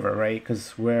 Rarely ever, right?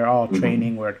 Because we're all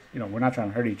training. We're we're not trying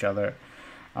to hurt each other.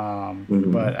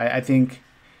 But I think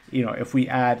if we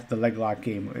add the leg lock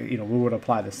game, we would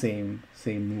apply the same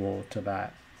rule to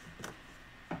that.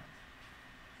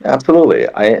 absolutely.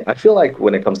 I feel like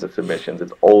when it comes to submissions,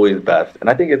 it's always best, and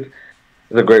I think it's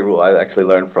a great rule. I actually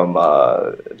learned from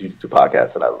Jiu-Jitsu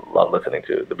podcast, and I love listening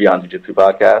to the Beyond Jiu-Jitsu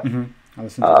podcast. I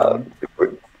listen to that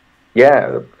one.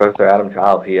 Yeah, Professor Adam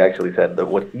Childs, he actually said that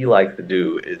what he likes to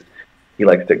do is he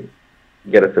likes to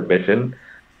get a submission,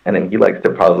 and then he likes to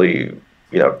probably,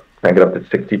 crank it up to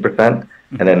 60%,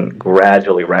 and then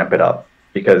gradually ramp it up.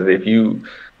 Because if you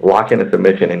lock in a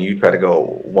submission and you try to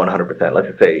go 100%, let's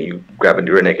just say you grab a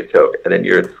rear naked choke, and then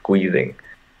you're squeezing,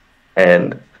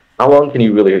 and how long can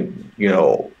you really,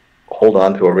 hold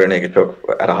on to a rear naked choke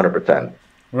at 100%?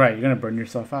 Right, you're gonna burn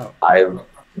yourself out.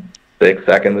 6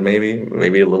 seconds, maybe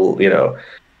a little,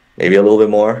 maybe a little bit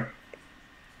more.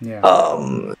 Yeah.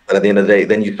 But at the end of the day,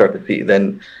 then you start to see,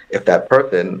 then if that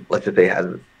person, let's just say, has,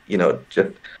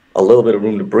 just a little bit of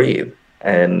room to breathe,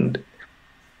 and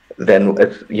then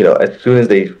as soon as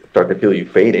they start to feel you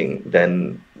fading,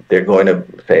 then they're going to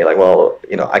say like, well,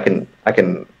 I can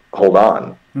hold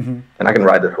on, and I can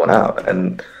ride this one out,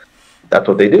 and that's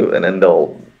what they do, and then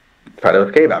they'll try to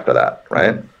escape after that,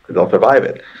 right? Because they'll survive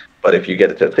it. But if you get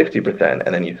it to 60%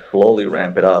 and then you slowly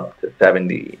ramp it up to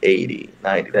 70, 80,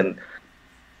 90, then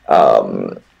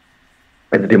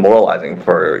it's demoralizing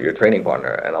for your training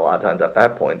partner. And a lot of times at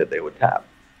that point that they would tap.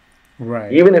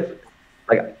 Right. Even if,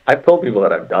 like, I've told people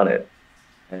that I've done it,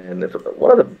 and it's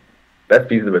one of the best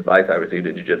pieces of advice I received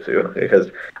in Jiu-Jitsu,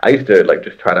 because I used to, like,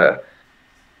 just try to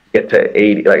get to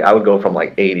 80. Like, I would go from,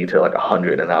 like, 80 to, like,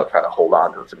 100, and I would try to hold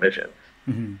on to the submission.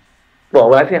 Well,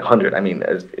 when I say 100, I mean,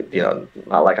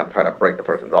 not like I'm trying to break the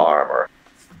person's arm or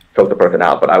choke the person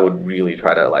out, but I would really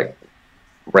try to, like,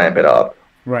 ramp it up.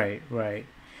 Right.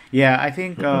 Yeah, I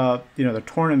think, the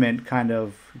tournament kind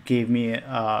of gave me,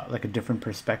 like, a different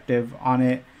perspective on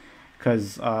it,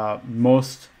 because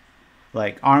most,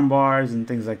 like, arm bars and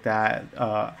things like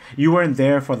that, you weren't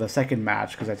there for the second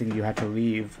match, because I think you had to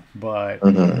leave, but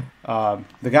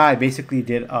the guy basically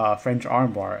did a French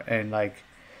arm bar, and, like,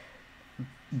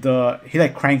 he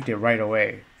like cranked it right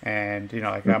away, and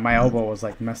my elbow was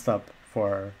like messed up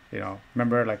for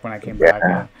remember like when I came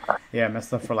back,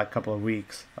 messed up for like a couple of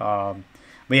weeks. But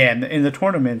yeah, in the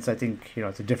tournaments, I think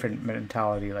it's a different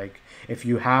mentality. Like if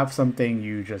you have something,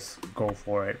 you just go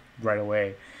for it right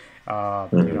away.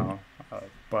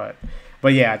 But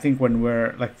yeah, I think when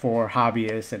we're like for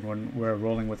hobbyists and when we're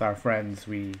rolling with our friends,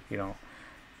 we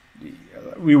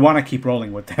want to keep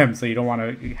rolling with them, so you don't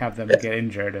want to have them get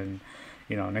injured, and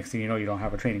next thing you know, you don't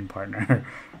have a training partner.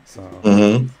 So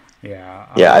yeah.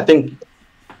 I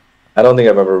don't think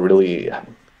I've ever really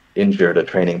injured a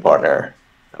training partner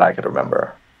that I could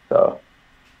remember. So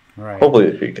hopefully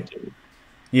it should continue.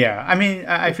 Yeah, I mean,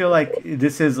 I feel like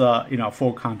this is a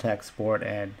full contact sport,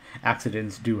 and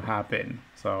accidents do happen.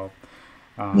 So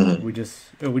we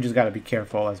just got to be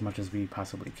careful as much as we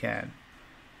possibly can.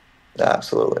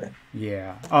 Absolutely.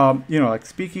 Yeah. Like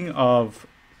speaking of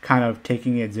kind of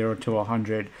taking it 0 to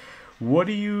 100, what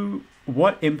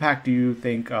impact do you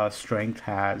think strength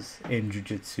has in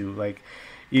jiu-jitsu? Like,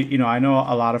 I know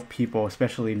a lot of people,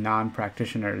 especially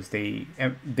non-practitioners, they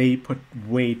put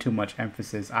way too much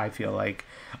emphasis, I feel like,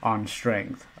 on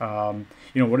strength.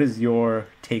 What is your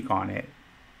take on it?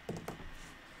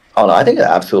 Oh no, I think it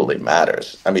absolutely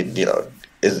matters. I mean,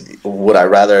 would I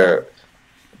rather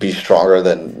be stronger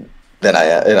than I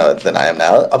am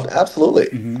now? Absolutely.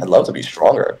 I'd love to be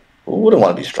stronger. Who wouldn't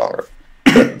want to be stronger?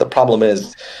 The problem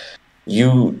is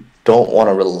you don't want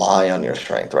to rely on your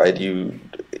strength, right? You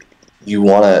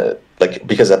want to, like,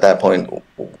 because at that point,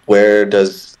 where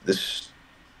does the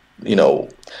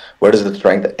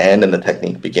strength end and the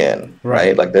technique begin,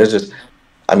 right? Like there's just,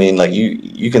 I mean, like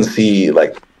you can see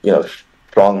like,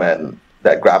 strongmen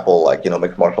that grapple like,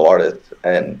 mixed martial artists,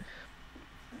 and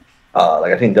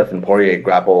like I think Dustin Poirier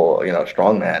grapple,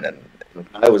 strongman, and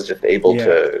I was just able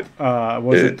to.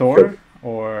 Was it Thor?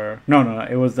 or no,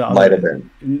 it was the Might other. have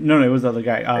been. No, it was the other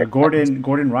guy.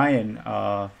 Gordon Ryan.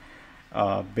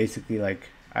 Basically like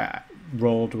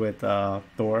rolled with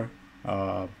Thor, in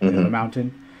the Mm-hmm.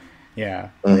 mountain. Yeah,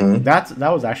 like Mm-hmm.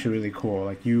 that was actually really cool.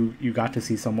 Like you got to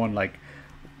see someone like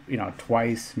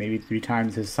twice, maybe three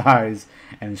times his size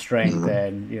and strength,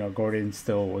 Mm-hmm. and Gordon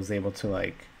still was able to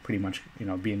like pretty much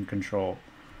be in control.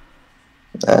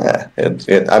 I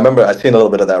remember I seen a little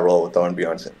bit of that role with Thorne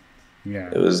Bjornsson. Yeah.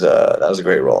 It was that was a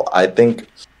great role. I think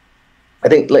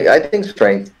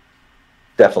strength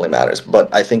definitely matters,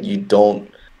 but I think you don't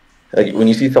like when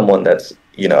you see someone that's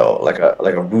like a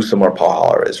Rusum or Paul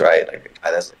Holler is right, like a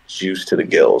guy that's like, juice to the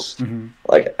gills. Hmm.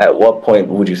 Like, at what point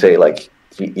would you say like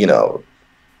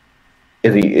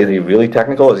is he really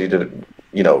technical? Is he just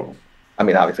you know? I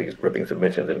mean, obviously he's ripping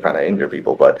submissions and trying to injure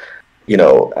people, but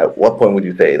at what point would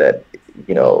you say that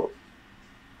you know?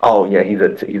 Oh yeah, he's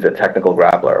a technical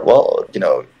grappler. Well,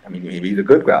 I mean, maybe he's a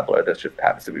good grappler. That just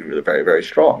happens to be really very very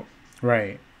strong.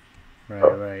 Right. Right. So,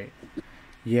 Right.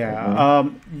 Yeah.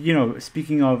 mhm.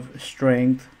 Speaking of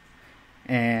strength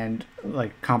and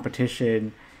like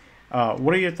competition,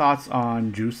 what are your thoughts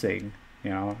on juicing?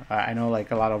 I know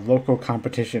like a lot of local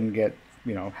competition get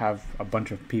have a bunch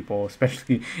of people,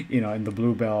 especially in the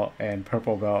blue belt and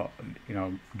purple belt,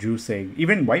 juicing,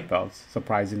 even white belts,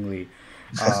 surprisingly.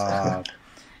 Uh,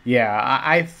 yeah,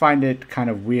 I find it kind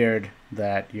of weird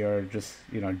that you're just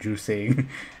juicing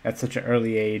at such an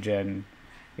early age, and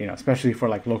especially for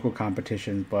like local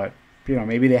competitions. But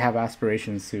maybe they have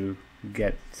aspirations to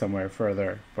get somewhere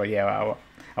further. But yeah,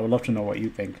 I would love to know what you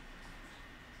think.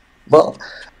 Well,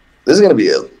 this is going to be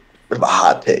a bit of a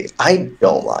hot take. I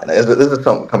don't mind. This is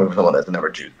something coming from someone that's never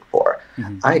juiced before.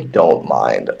 Hmm. I don't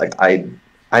mind. Like,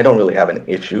 I don't really have an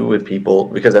issue with people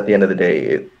because at the end of the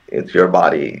day, it's your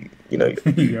body. You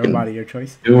Your can body, your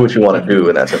choice. do what you want to do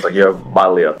in that sense. Like, you have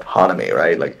bodily autonomy,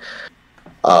 right? Like,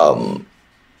 um,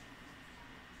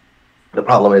 the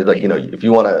problem is like if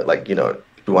you want to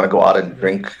if you want to go out and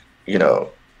drink,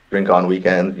 drink on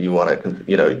weekends, you want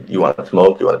to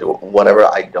smoke, you want to do whatever.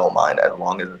 I don't mind as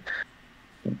long as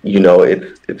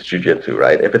it's jujitsu,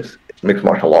 right? If it's mixed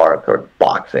martial arts or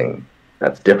boxing,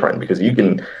 that's different because you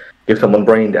can give someone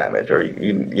brain damage or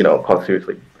cause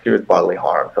serious bodily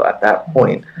harm. So at that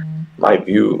point, my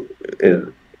view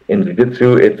is in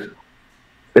jiu-jitsu,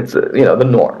 it's the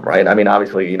norm, right? I mean,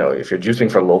 obviously, if you're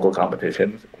juicing for local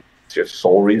competitions, it's your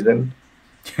sole reason,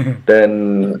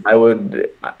 then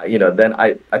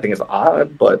I think it's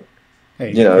odd, but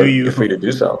Hey, do you're free you? to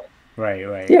do so. Right,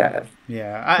 right. Yeah,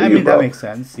 Yeah, do I you, mean that bro? makes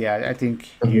sense. Yeah, I think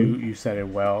Hmm. you said it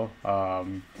well.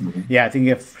 Hmm. Yeah, I think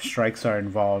if strikes are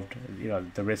involved,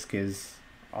 the risk is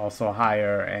also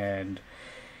higher, and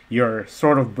you're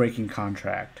sort of breaking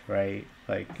contract, right?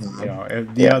 Like, Hmm.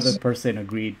 if the other Yes. person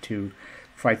agreed to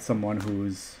fight someone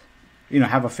who's,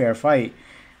 have a fair fight,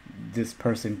 this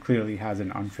person clearly has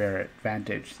an unfair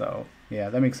advantage. So, yeah,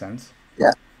 that makes sense.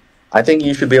 Yeah. I think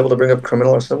you should be able to bring up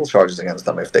criminal or civil charges against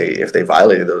them if they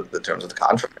violated the terms of the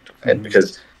contract, and Hmm.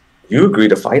 because you agree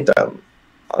to fight them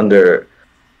under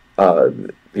uh,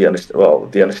 the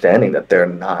understanding that they're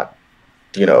not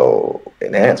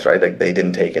enhanced, right? Like they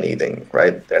didn't take anything,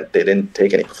 right? That they didn't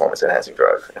take any performance enhancing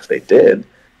drugs. If they did,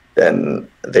 then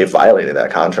they violated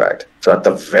that contract. So at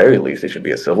the very least, it should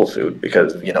be a civil suit because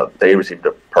they received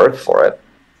a purse for it.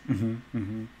 Hmm.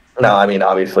 Hmm. Now, I mean,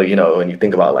 obviously, when you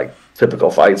think about like typical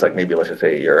fights, like maybe let's just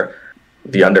say you're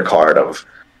the undercard of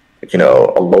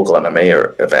a local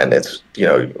MMA event, it's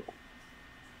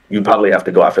you probably have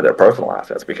to go after their personal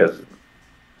assets because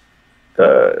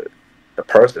the the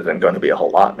purse isn't going to be a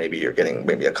whole lot. Maybe you're getting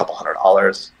maybe a couple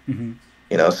 $100, Hmm.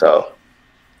 So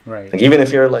Right. like even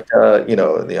if you're like the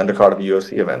undercard of a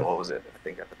UFC event, what was it? I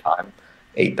think at the time,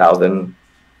 8,000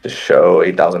 to show,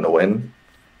 8,000 to win.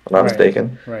 If I'm not Right.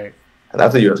 mistaken, Right. and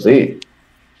that's a UFC.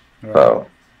 Right. So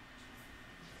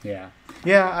Yeah,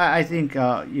 yeah. I think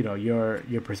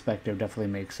your perspective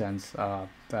definitely makes sense.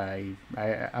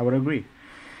 I would agree.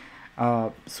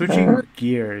 Switching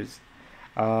gears,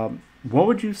 what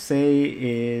would you say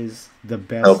is the no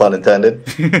best? pun intended.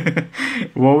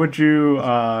 What would you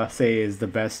say is the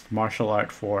best martial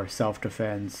art for self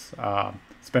defense,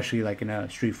 especially like in a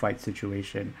street fight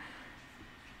situation?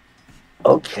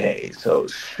 Okay, so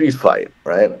street fight,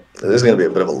 right? So this is Hmm. going to be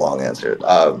a bit of a long answer.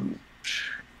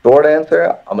 Short answer,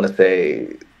 I'm going to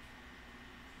say,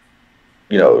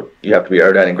 you have to be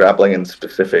airdyne and grappling in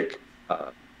specific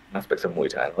aspects of Muay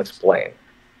Thai. And I'll explain.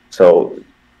 So,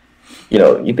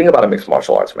 you think about a mixed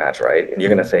martial arts match, right? And you're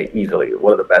going to Hmm. say easily,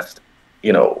 what are the best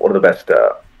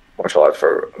martial arts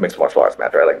for a mixed martial arts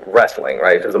match, right? Like wrestling,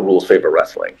 right? Because the rules favor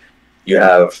wrestling. You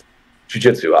have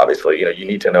jujitsu, obviously. You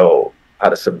need to know how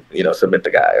to submit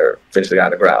the guy or finish the guy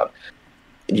on the ground.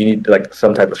 You need like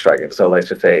some type of striking. So let's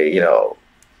just say,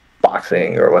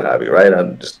 boxing or what have you, right?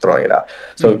 I'm just throwing it out.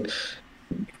 So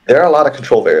there are a lot of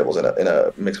control variables in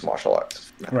a mixed martial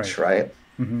arts match, right?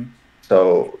 Mm-hmm.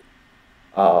 So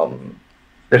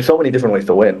there's so many different ways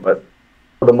to win, but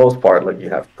for the most part, like you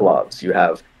have gloves, you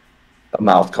have a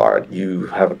mouth guard, you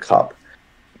have a cup,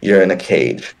 you're in a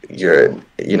cage,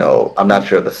 I'm not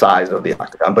sure the size of the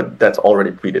octagon, but that's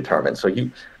already predetermined. So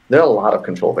there are a lot of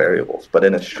control variables, but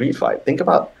in a street fight, think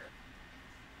about,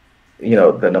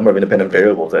 the number of independent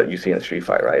variables that you see in a street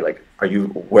fight, right? Like,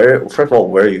 first of all,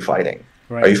 where are you fighting?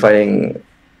 Right. Are you fighting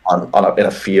in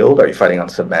a field? Are you fighting on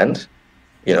cement?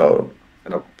 In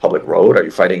a public road? Are you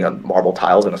fighting on marble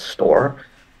tiles in a store?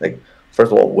 Like,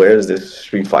 first of all, where is this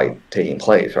street fight taking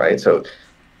place, right? So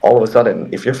all of a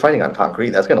sudden, if you're fighting on concrete,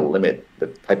 that's going to limit the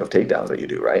type of takedowns that you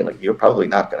do, right? Like, you're probably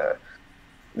not going to,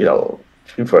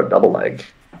 shoot for a double leg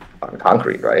on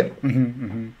concrete, right? Mm-hmm,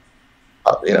 mm-hmm.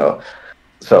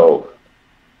 So,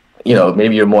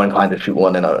 maybe you're more inclined to shoot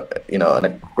one in a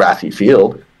grassy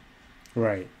field,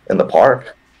 right, in the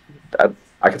park.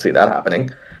 I could see that happening.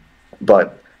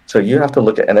 But so you have to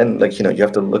look at, and then you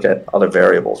have to look at other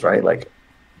variables, right? Like,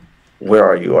 where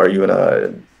are you? Are you in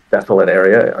a desolate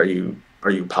area? Are you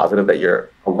positive that you're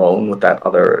alone with that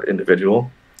other individual?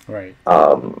 Right.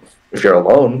 If you're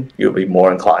alone, you'll be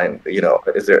more inclined.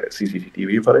 Is there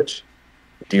CCTV footage?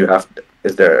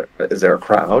 Is there a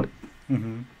crowd?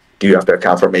 Mm-hmm. Do you have to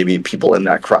account for maybe people in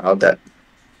that crowd that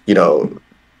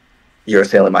your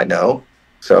assailant might know?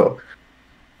 So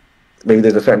maybe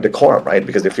there's a certain decorum, right?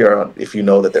 Because if you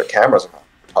know that there are cameras around,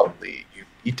 probably you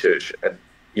need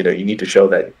to show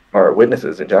that, or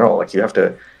witnesses in general, like you have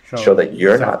to show that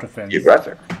you're not the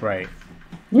aggressor. Right.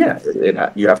 Yeah,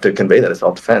 you have to convey that it's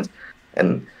self-defense,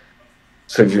 and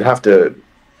so you have to.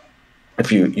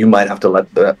 If you might have to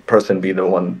let that person be the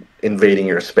one invading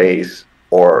your space,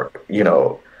 or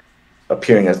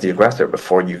appearing as the aggressor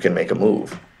before you can make a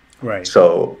move. Right.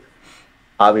 So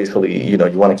obviously, you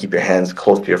want to keep your hands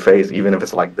close to your face, even if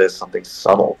it's like this, something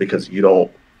subtle, because you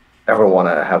don't ever want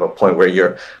to have a point where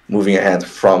you're moving your hands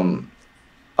from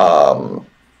a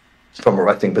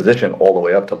resting position all the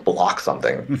way up to block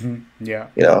something. Mm-hmm. Yeah.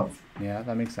 Yeah,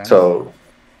 that makes sense. So,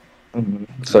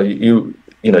 you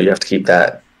have to keep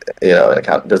that in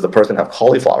account. Does the person have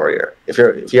cauliflower ear? If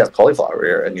he has cauliflower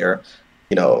ear and you're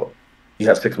you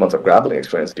have 6 months of grappling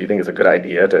experience, do you think it's a good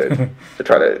idea to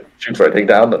try to shoot for a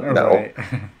takedown? No. Right.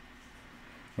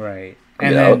 Right.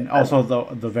 And then also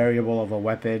the variable of a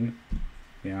weapon.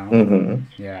 Mm-hmm.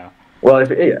 Yeah. Well,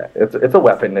 it's a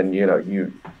weapon, and are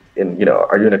you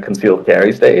in a concealed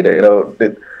carry state, or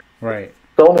right.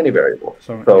 So many variables.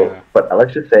 But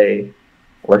let's just say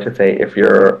if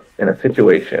you're in a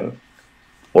situation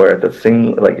where if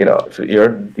you're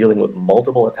dealing with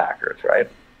multiple attackers, right?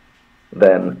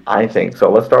 Then I think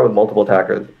so. Let's start with multiple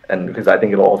attackers, and because I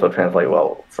think it'll also translate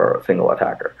well for a single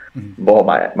attacker. Mm-hmm. Well,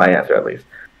 my answer at least.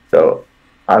 So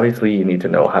obviously, you need to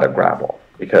know how to grapple,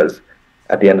 because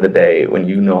at the end of the day, when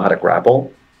you know how to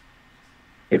grapple,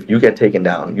 if you get taken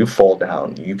down, you fall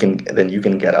down, you can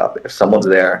get up. If someone's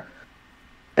there,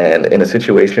 and in a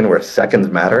situation where seconds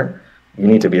matter, you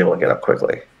need to be able to get up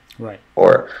quickly. Right.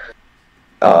 Or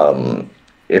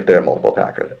if there are multiple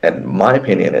attackers. And my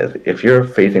opinion is, if you're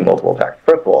facing multiple attackers,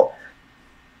 first of all,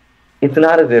 it's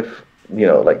not as if,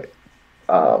 the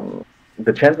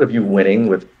chance of you winning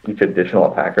with each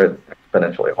additional attacker is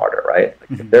exponentially harder, right?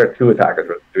 Mm-hmm. If there are 2 attackers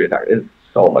versus 3 attackers, it's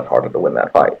so much harder to win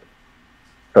that fight.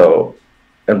 So,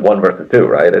 and 1 versus 2,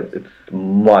 right? It's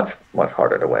much, much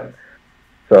harder to win.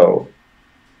 So,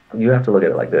 you have to look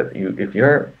at it like this. If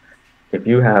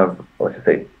you have, let's just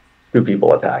say, 2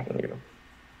 people attacking you,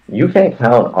 you can't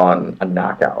count on a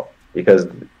knockout, because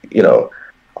a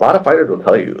lot of fighters will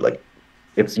tell you, like,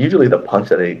 it's usually the punch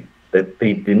that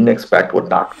they didn't expect would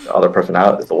knock the other person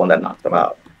out is the one that knocks them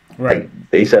out. Right. Like,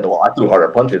 they said, well, I threw harder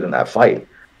punches in that fight.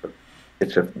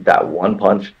 It's just that one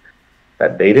punch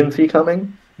that they didn't see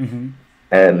coming, mm-hmm.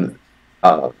 and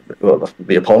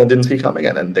the opponent didn't see coming,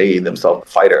 and then they themselves,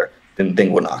 the fighter, didn't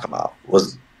think would knock them out,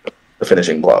 was the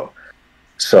finishing blow.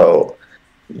 So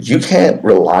you can't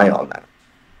rely on that,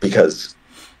 because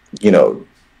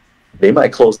they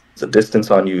might close the distance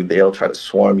on you. They'll try to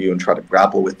swarm you and try to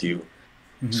grapple with you.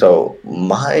 Mm-hmm. So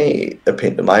my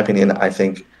opinion, I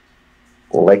think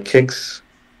leg kicks,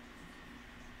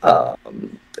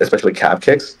 especially calf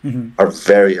kicks, mm-hmm. are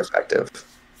very effective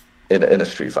in a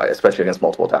street fight, especially against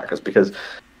multiple attackers. Because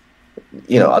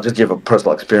I'll just give a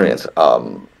personal experience.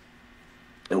 When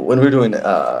we were doing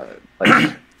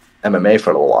MMA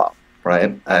for a little while,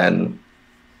 right, and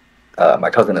my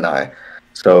cousin and I,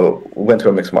 So we went to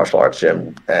a mixed martial arts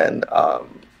gym, and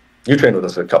you trained with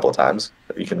us a couple of times.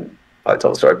 You can probably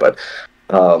tell the story, but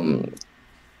um,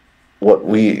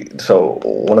 so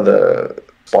one of the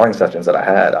sparring sessions that I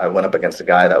had, I went up against a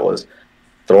guy that was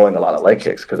throwing a lot of leg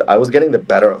kicks because I was getting the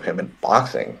better of him in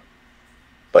boxing,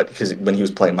 but because when he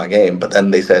was playing my game, but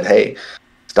then they said, "Hey,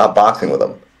 stop boxing with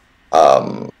him."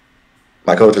 Um,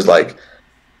 my coach was like,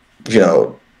 you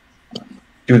know,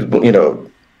 he was,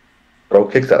 throw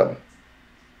kicks at him.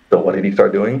 So what did he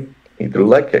start doing? He threw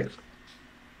leg kicks.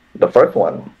 The first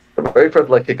one, the very first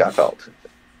leg kick I felt,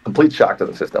 complete shock to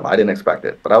the system. I didn't expect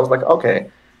it, but I was like,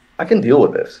 okay, I can deal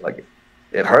with this. Like,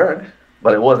 it hurt,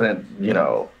 but it wasn't,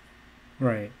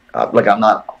 Right. like I'm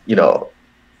not,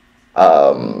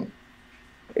 um,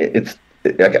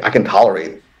 I can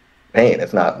tolerate pain.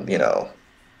 It's not,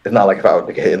 it's not like if I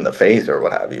would get hit in the face or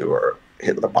what have you, or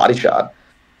hit with a body shot.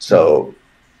 So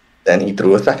then he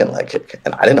threw a second leg kick,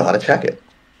 and I didn't know how to check it.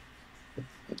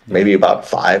 Maybe about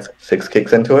 5-6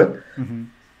 kicks into it. Mm-hmm.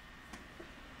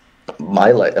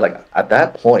 My leg, like at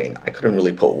that point, I couldn't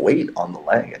really put weight on the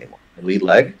leg anymore, the lead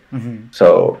leg. Mm-hmm.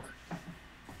 So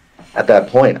at that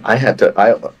point, I had to,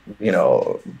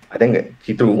 I think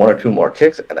he threw 1 or 2 more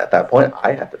kicks, and at that point,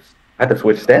 I had to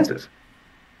switch stances.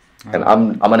 And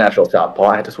I'm a natural southpaw.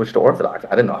 I had to switch to orthodox.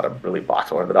 I didn't know how to really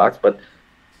box orthodox, but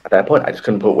at that point, I just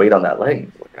couldn't put weight on that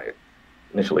leg like I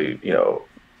initially,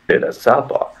 did as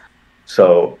southpaw.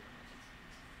 So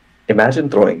imagine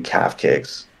throwing calf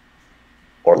kicks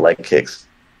or leg kicks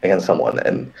against someone,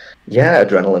 and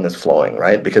adrenaline is flowing,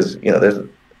 right? Because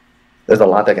there's a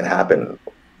lot that can happen,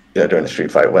 during the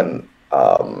street fight when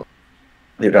the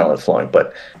adrenaline is flowing.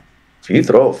 But if you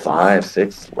throw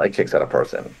 5-6 leg kicks at a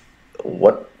person,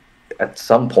 at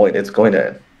some point it's going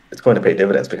to pay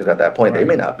dividends, because at that point they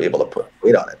may not be able to put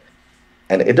weight on it,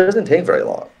 and it doesn't take very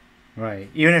long. Right.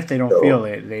 Even if they don't feel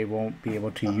it, they won't be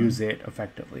able to use it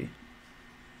effectively.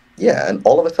 Yeah, and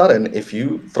all of a sudden, if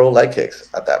you throw leg kicks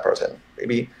at that person,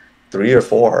 maybe 3 or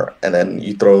 4, and then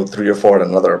you throw 3 or 4 at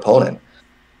another opponent,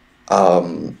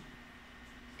 I'm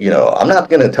not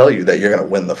going to tell you that you're going to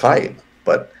win the fight,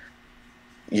 but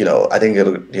I think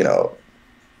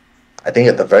I think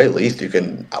at the very least you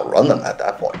can outrun them at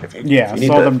that point. If you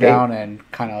slow them down and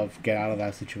kind of get out of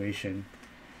that situation.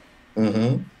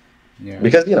 Mm-hmm. Yeah.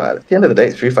 Because at the end of the day,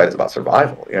 street fight is about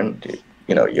survival.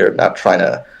 You're not trying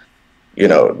to,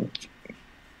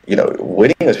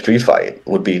 winning a street fight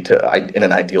would be in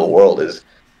an ideal world is,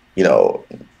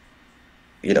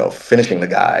 finishing the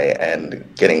guy and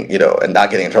getting, and not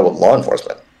getting in trouble with law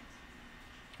enforcement.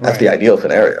 That's the ideal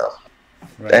scenario.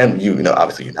 Right. And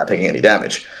obviously you're not taking any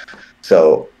damage.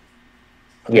 So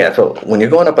so when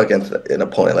you're going up against an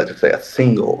opponent, let's just say a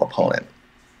single opponent,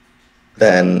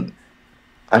 then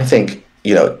I think,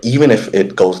 even if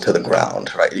it goes to the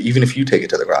ground, right? Even if you take it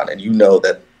to the ground and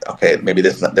that, okay, maybe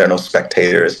there are no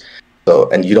spectators,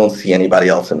 and you don't see anybody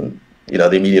else in, the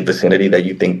immediate vicinity that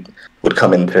you think would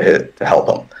come in to help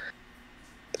them.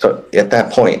 So at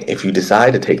that point, if you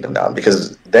decide to take them down,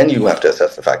 because then you have to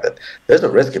assess the fact that there's a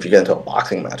risk if you get into a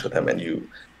boxing match with him and you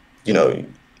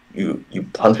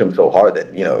punch him so hard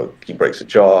that, he breaks a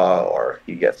jaw or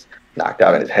he gets knocked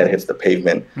out and his head hits the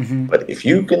pavement. Mm-hmm. But if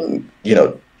you can,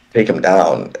 take him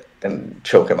down and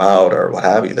choke him out or what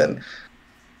have you, then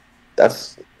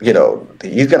that's, he's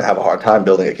going to have a hard time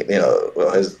building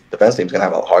his defense team's going to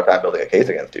have a hard time building a case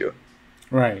against you.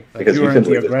 Right. Like because you weren't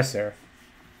the aggressor.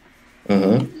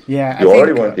 Mm-hmm. Yeah. You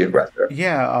already weren't the aggressor.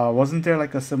 Yeah. Wasn't there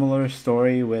like a similar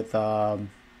story with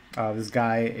this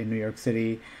guy in New York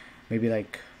City, maybe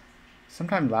like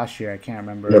sometime last year, I can't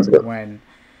remember, when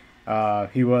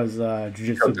he was a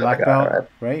Jiu-Jitsu black belt,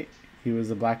 right? He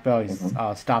was a black belt. He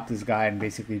stopped this guy and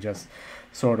basically just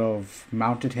sort of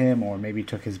mounted him, or maybe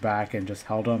took his back and just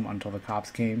held him until the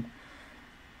cops came.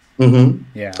 Mm-hmm.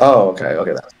 Yeah. Oh, okay.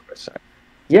 That's what I said.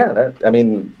 Yeah,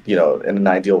 in an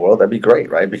ideal world, that'd be great,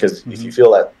 right? Because if you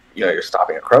feel that, you're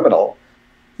stopping a criminal,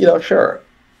 sure.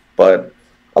 But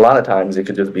a lot of times it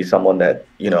could just be someone that,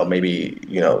 maybe,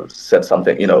 said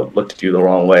something, looked at you the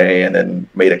wrong way and then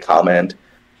made a comment,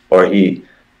 or he,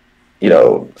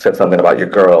 said something about your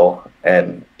girl,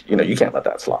 and, you can't let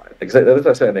that slide. There's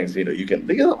certain things, there's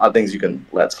a lot of things you can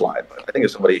let slide. But I think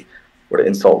if somebody were to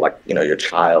insult, like, your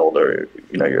child or,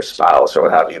 your spouse or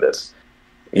what have you, that's,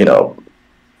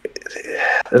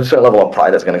 there's a certain level of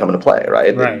pride that's going to come into play,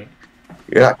 right? Right.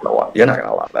 You're not going to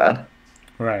allow that.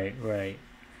 Right.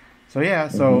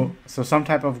 So so some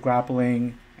type of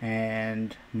grappling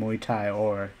and Muay Thai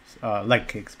or leg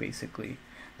kicks, basically.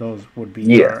 Those would be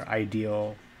your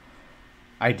ideal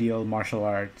martial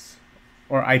arts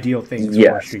or ideal things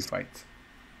for street fights.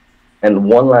 And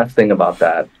one last thing about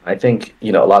that, I think,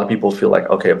 a lot of people feel like,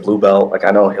 okay, a blue belt, like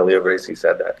I know Helio Gracie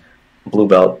said that blue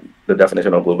belt, the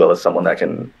definition of blue belt is someone that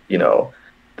can,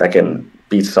 that can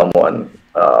beat someone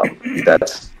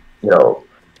that's,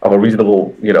 of a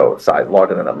reasonable, size,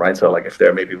 larger than them, right? So like if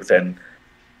they're maybe within,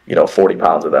 40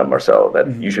 pounds of them or so,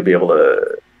 that you should be able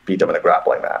to beat them in a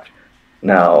grappling match.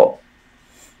 Now,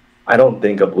 I don't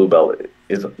think a blue belt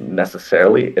is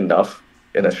necessarily enough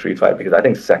in a street fight because I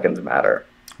think seconds matter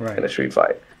in a street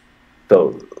fight.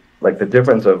 So, like the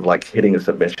difference of like hitting a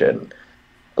submission,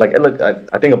 like and look,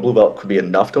 I think a blue belt could be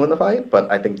enough to win the fight,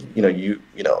 but I think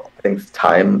I think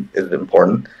time is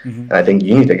important, and I think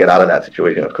you need to get out of that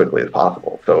situation as quickly as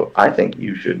possible. So I think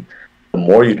you should, the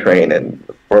more you train and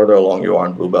the further along you are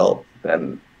in blue belt,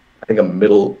 then I think a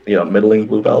middling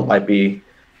blue belt might be,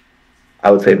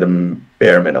 I would say, the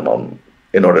bare minimum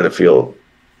in order to feel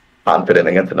confident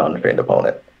against an untrained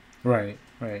opponent. Right.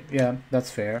 Yeah,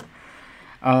 that's fair.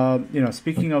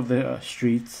 Speaking of the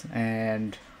streets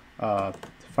and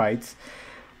fights,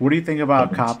 what do you think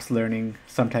about cops learning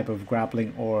some type of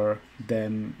grappling, or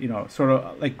them, sort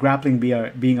of like grappling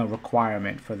being a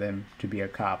requirement for them to be a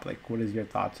cop? Like, what is your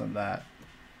thoughts on that?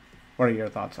 What are your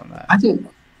thoughts on that? I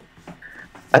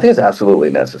think it's absolutely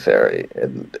necessary.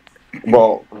 And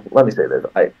well, let me say this: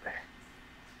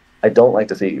 I don't like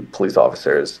to see police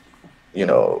officers,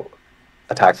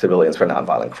 attack civilians for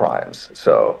nonviolent crimes.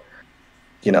 So,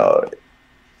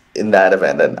 in that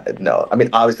event, then no. I mean,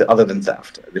 obviously, other than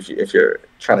theft, if you're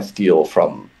trying to steal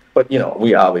from, but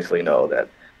we obviously know that,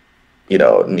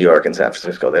 New York and San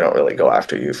Francisco, they don't really go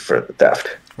after you for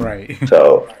theft. Right.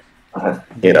 So,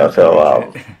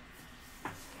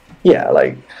 yeah,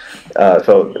 like,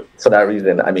 so for that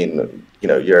reason, I mean,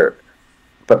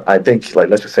 but I think, like,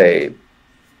 let's just say,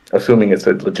 assuming it's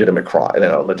a legitimate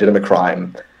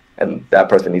crime, and that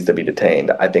person needs to be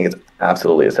detained, I think it's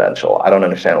absolutely essential. I don't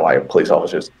understand why police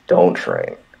officers don't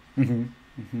train. I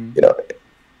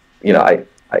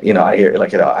hear,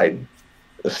 like, I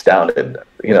astounded,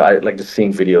 I like just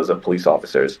seeing videos of police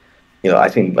officers.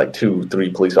 I've seen like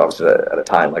 2-3 police officers at a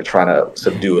time, like trying to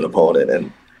subdue an opponent,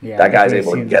 and that guy's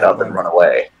able to get up and run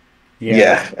away.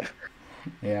 Yeah.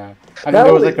 I think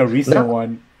there was like a recent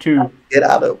one too. Get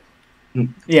out of.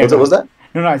 Yeah. What was that?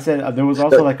 No, I said there was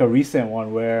also like a recent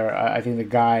one where I think the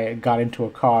guy got into a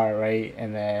car, right,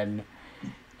 and then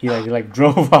he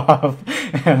drove off.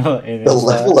 And the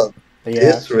level of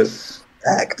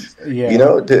disrespect.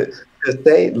 Yeah. To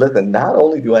say, listen, not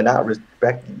only do I not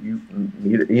respect you,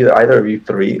 either of you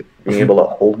three being able to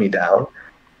hold me down,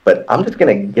 but I'm just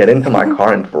gonna get into my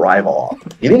car and drive off.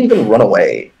 He didn't even run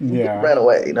away. He ran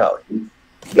away. No, he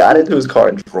got into his car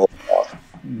and drove off.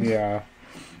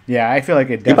 Yeah, I feel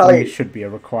like it definitely should be a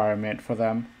requirement for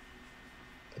them.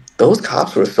 Those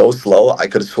cops were so slow, I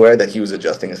could swear that he was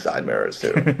adjusting his side mirrors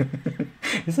too.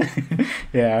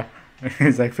 Yeah,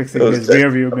 he's like fixing his rear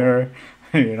view mirror,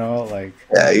 like.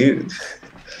 Yeah,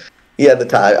 he had the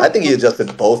time. I think he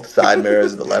adjusted both side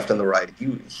mirrors, the left and the right.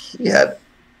 He had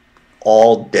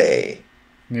all day.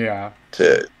 Yeah.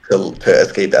 To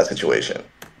escape that situation.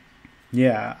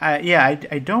 Yeah,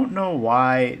 I don't know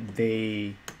why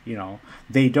they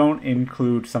don't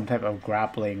include some type of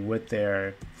grappling with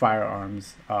their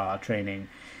firearms training,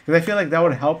 because I feel like that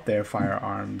would help their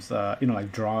firearms.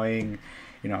 Like drawing,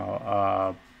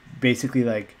 basically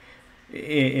like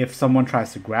if someone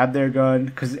tries to grab their gun,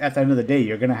 because at the end of the day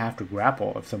you're gonna have to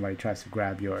grapple if somebody tries to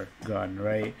grab your gun,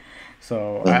 right?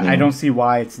 So I don't see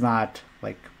why it's not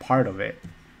like part of it.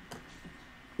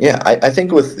 Yeah, I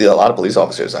think with a lot of police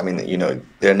officers, I mean,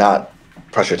 they're not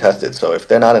pressure tested. So if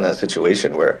they're not in a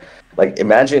situation where, like,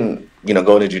 imagine,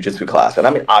 going to jiu-jitsu class. And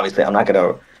I mean, obviously, I'm not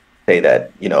going to say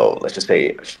that, let's just say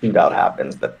a shootout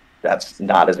happens, that's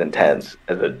not as intense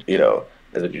as a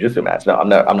jiu-jitsu match. No,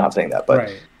 I'm not saying that. But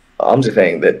right. I'm just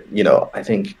saying that, I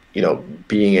think,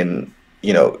 being in,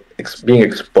 being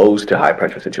exposed to high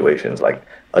pressure situations like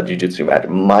a jiu-jitsu match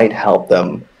might help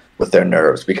them with their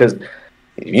nerves, because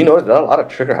there's not a lot of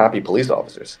trigger happy police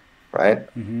officers, right?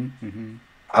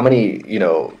 How many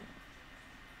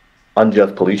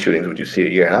unjust police shootings would you see a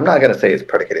year? And I'm not going to say it's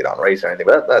predicated on race or anything,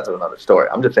 but that's another story.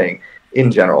 I'm just saying,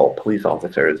 in general, police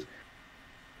officers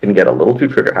can get a little too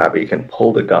trigger happy, can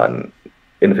pull the gun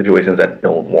in situations that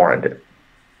don't warrant it.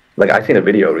 Like, I seen a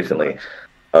video recently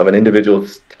of an individual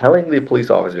telling the police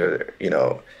officer,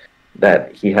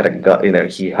 that he had a gun,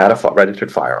 he had a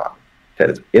registered firearm that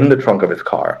is in the trunk of his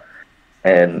car,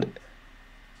 and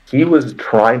he was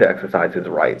trying to exercise his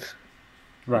rights.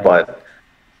 Right. But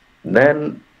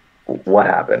then what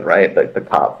happened, right? Like, the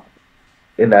cop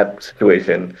in that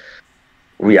situation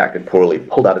reacted poorly,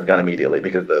 pulled out his gun immediately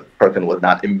because the person was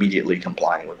not immediately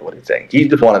complying with what he's saying. He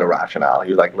just wanted a rationale.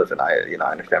 He was like, "Listen, I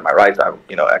understand my rights.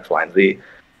 X, Y, and Z."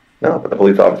 No, but the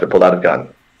police officer pulled out his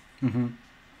gun. Mm-hmm.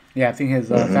 Yeah, I think his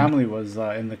family was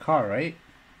in the car, right?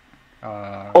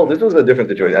 This was a different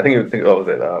situation. I think it was, what was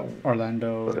it?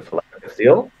 Orlando. Was it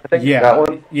Castile? I think Yeah, that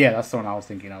one. Yeah, that's the one I was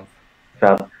thinking of.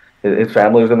 His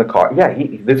family was in the car. Yeah,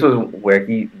 this was where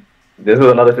he. This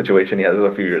was another situation. Yeah, this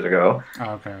was a few years ago.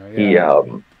 Okay. Yeah.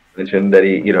 He mentioned that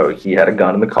he had a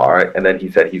gun in the car, and then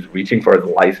he said he's reaching for his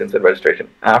license and registration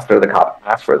after the cop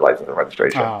asked for his license and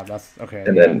registration. That's okay.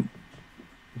 And then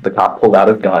the cop pulled out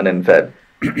his gun and said,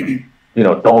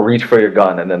 don't reach for your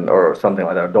gun, and then or something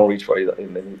like that. Don't reach for your.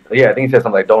 And then, I think he said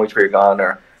something like, "Don't reach for your gun,"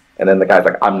 and then the guy's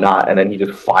like, "I'm not," and then he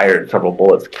just fired several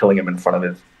bullets, killing him in front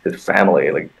of his family.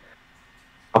 Like,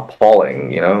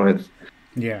 appalling, It's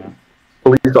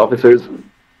police officers.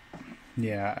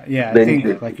 Yeah. I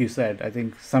think, like you said, I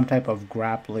think some type of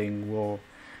grappling will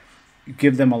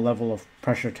give them a level of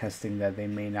pressure testing that they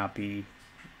may not be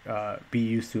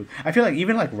used to. I feel like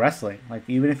even like wrestling, like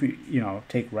even if you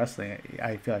take wrestling,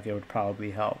 I feel like it would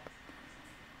probably help.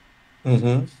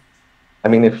 Mm-hmm. I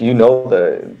mean, if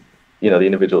the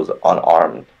individual's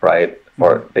unarmed, right,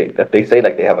 or if they say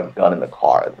like they have a gun in the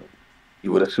car,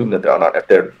 you would assume that they're unarmed. If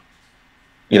they're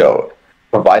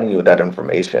providing you with that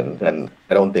information, then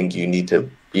I don't think you need to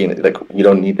be in like you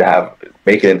don't need to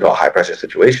make it into a high pressure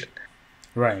situation.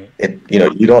 Right.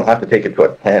 You don't have to take it to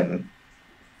a 10,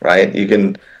 right? You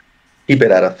can keep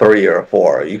it at a 3 or a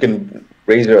 4. You can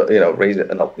raise it,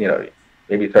 and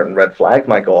maybe certain red flags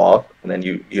might go off, and then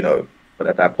but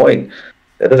at that point,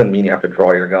 that doesn't mean you have to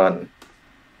draw your gun,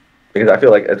 because I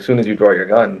feel like as soon as you draw your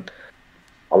gun,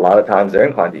 a lot of times they're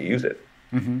inclined to use it.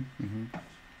 Mm-hmm. Mm-hmm.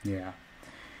 Yeah.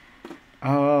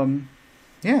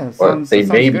 Yeah. Or they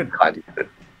may be inclined to use it.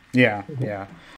 Yeah.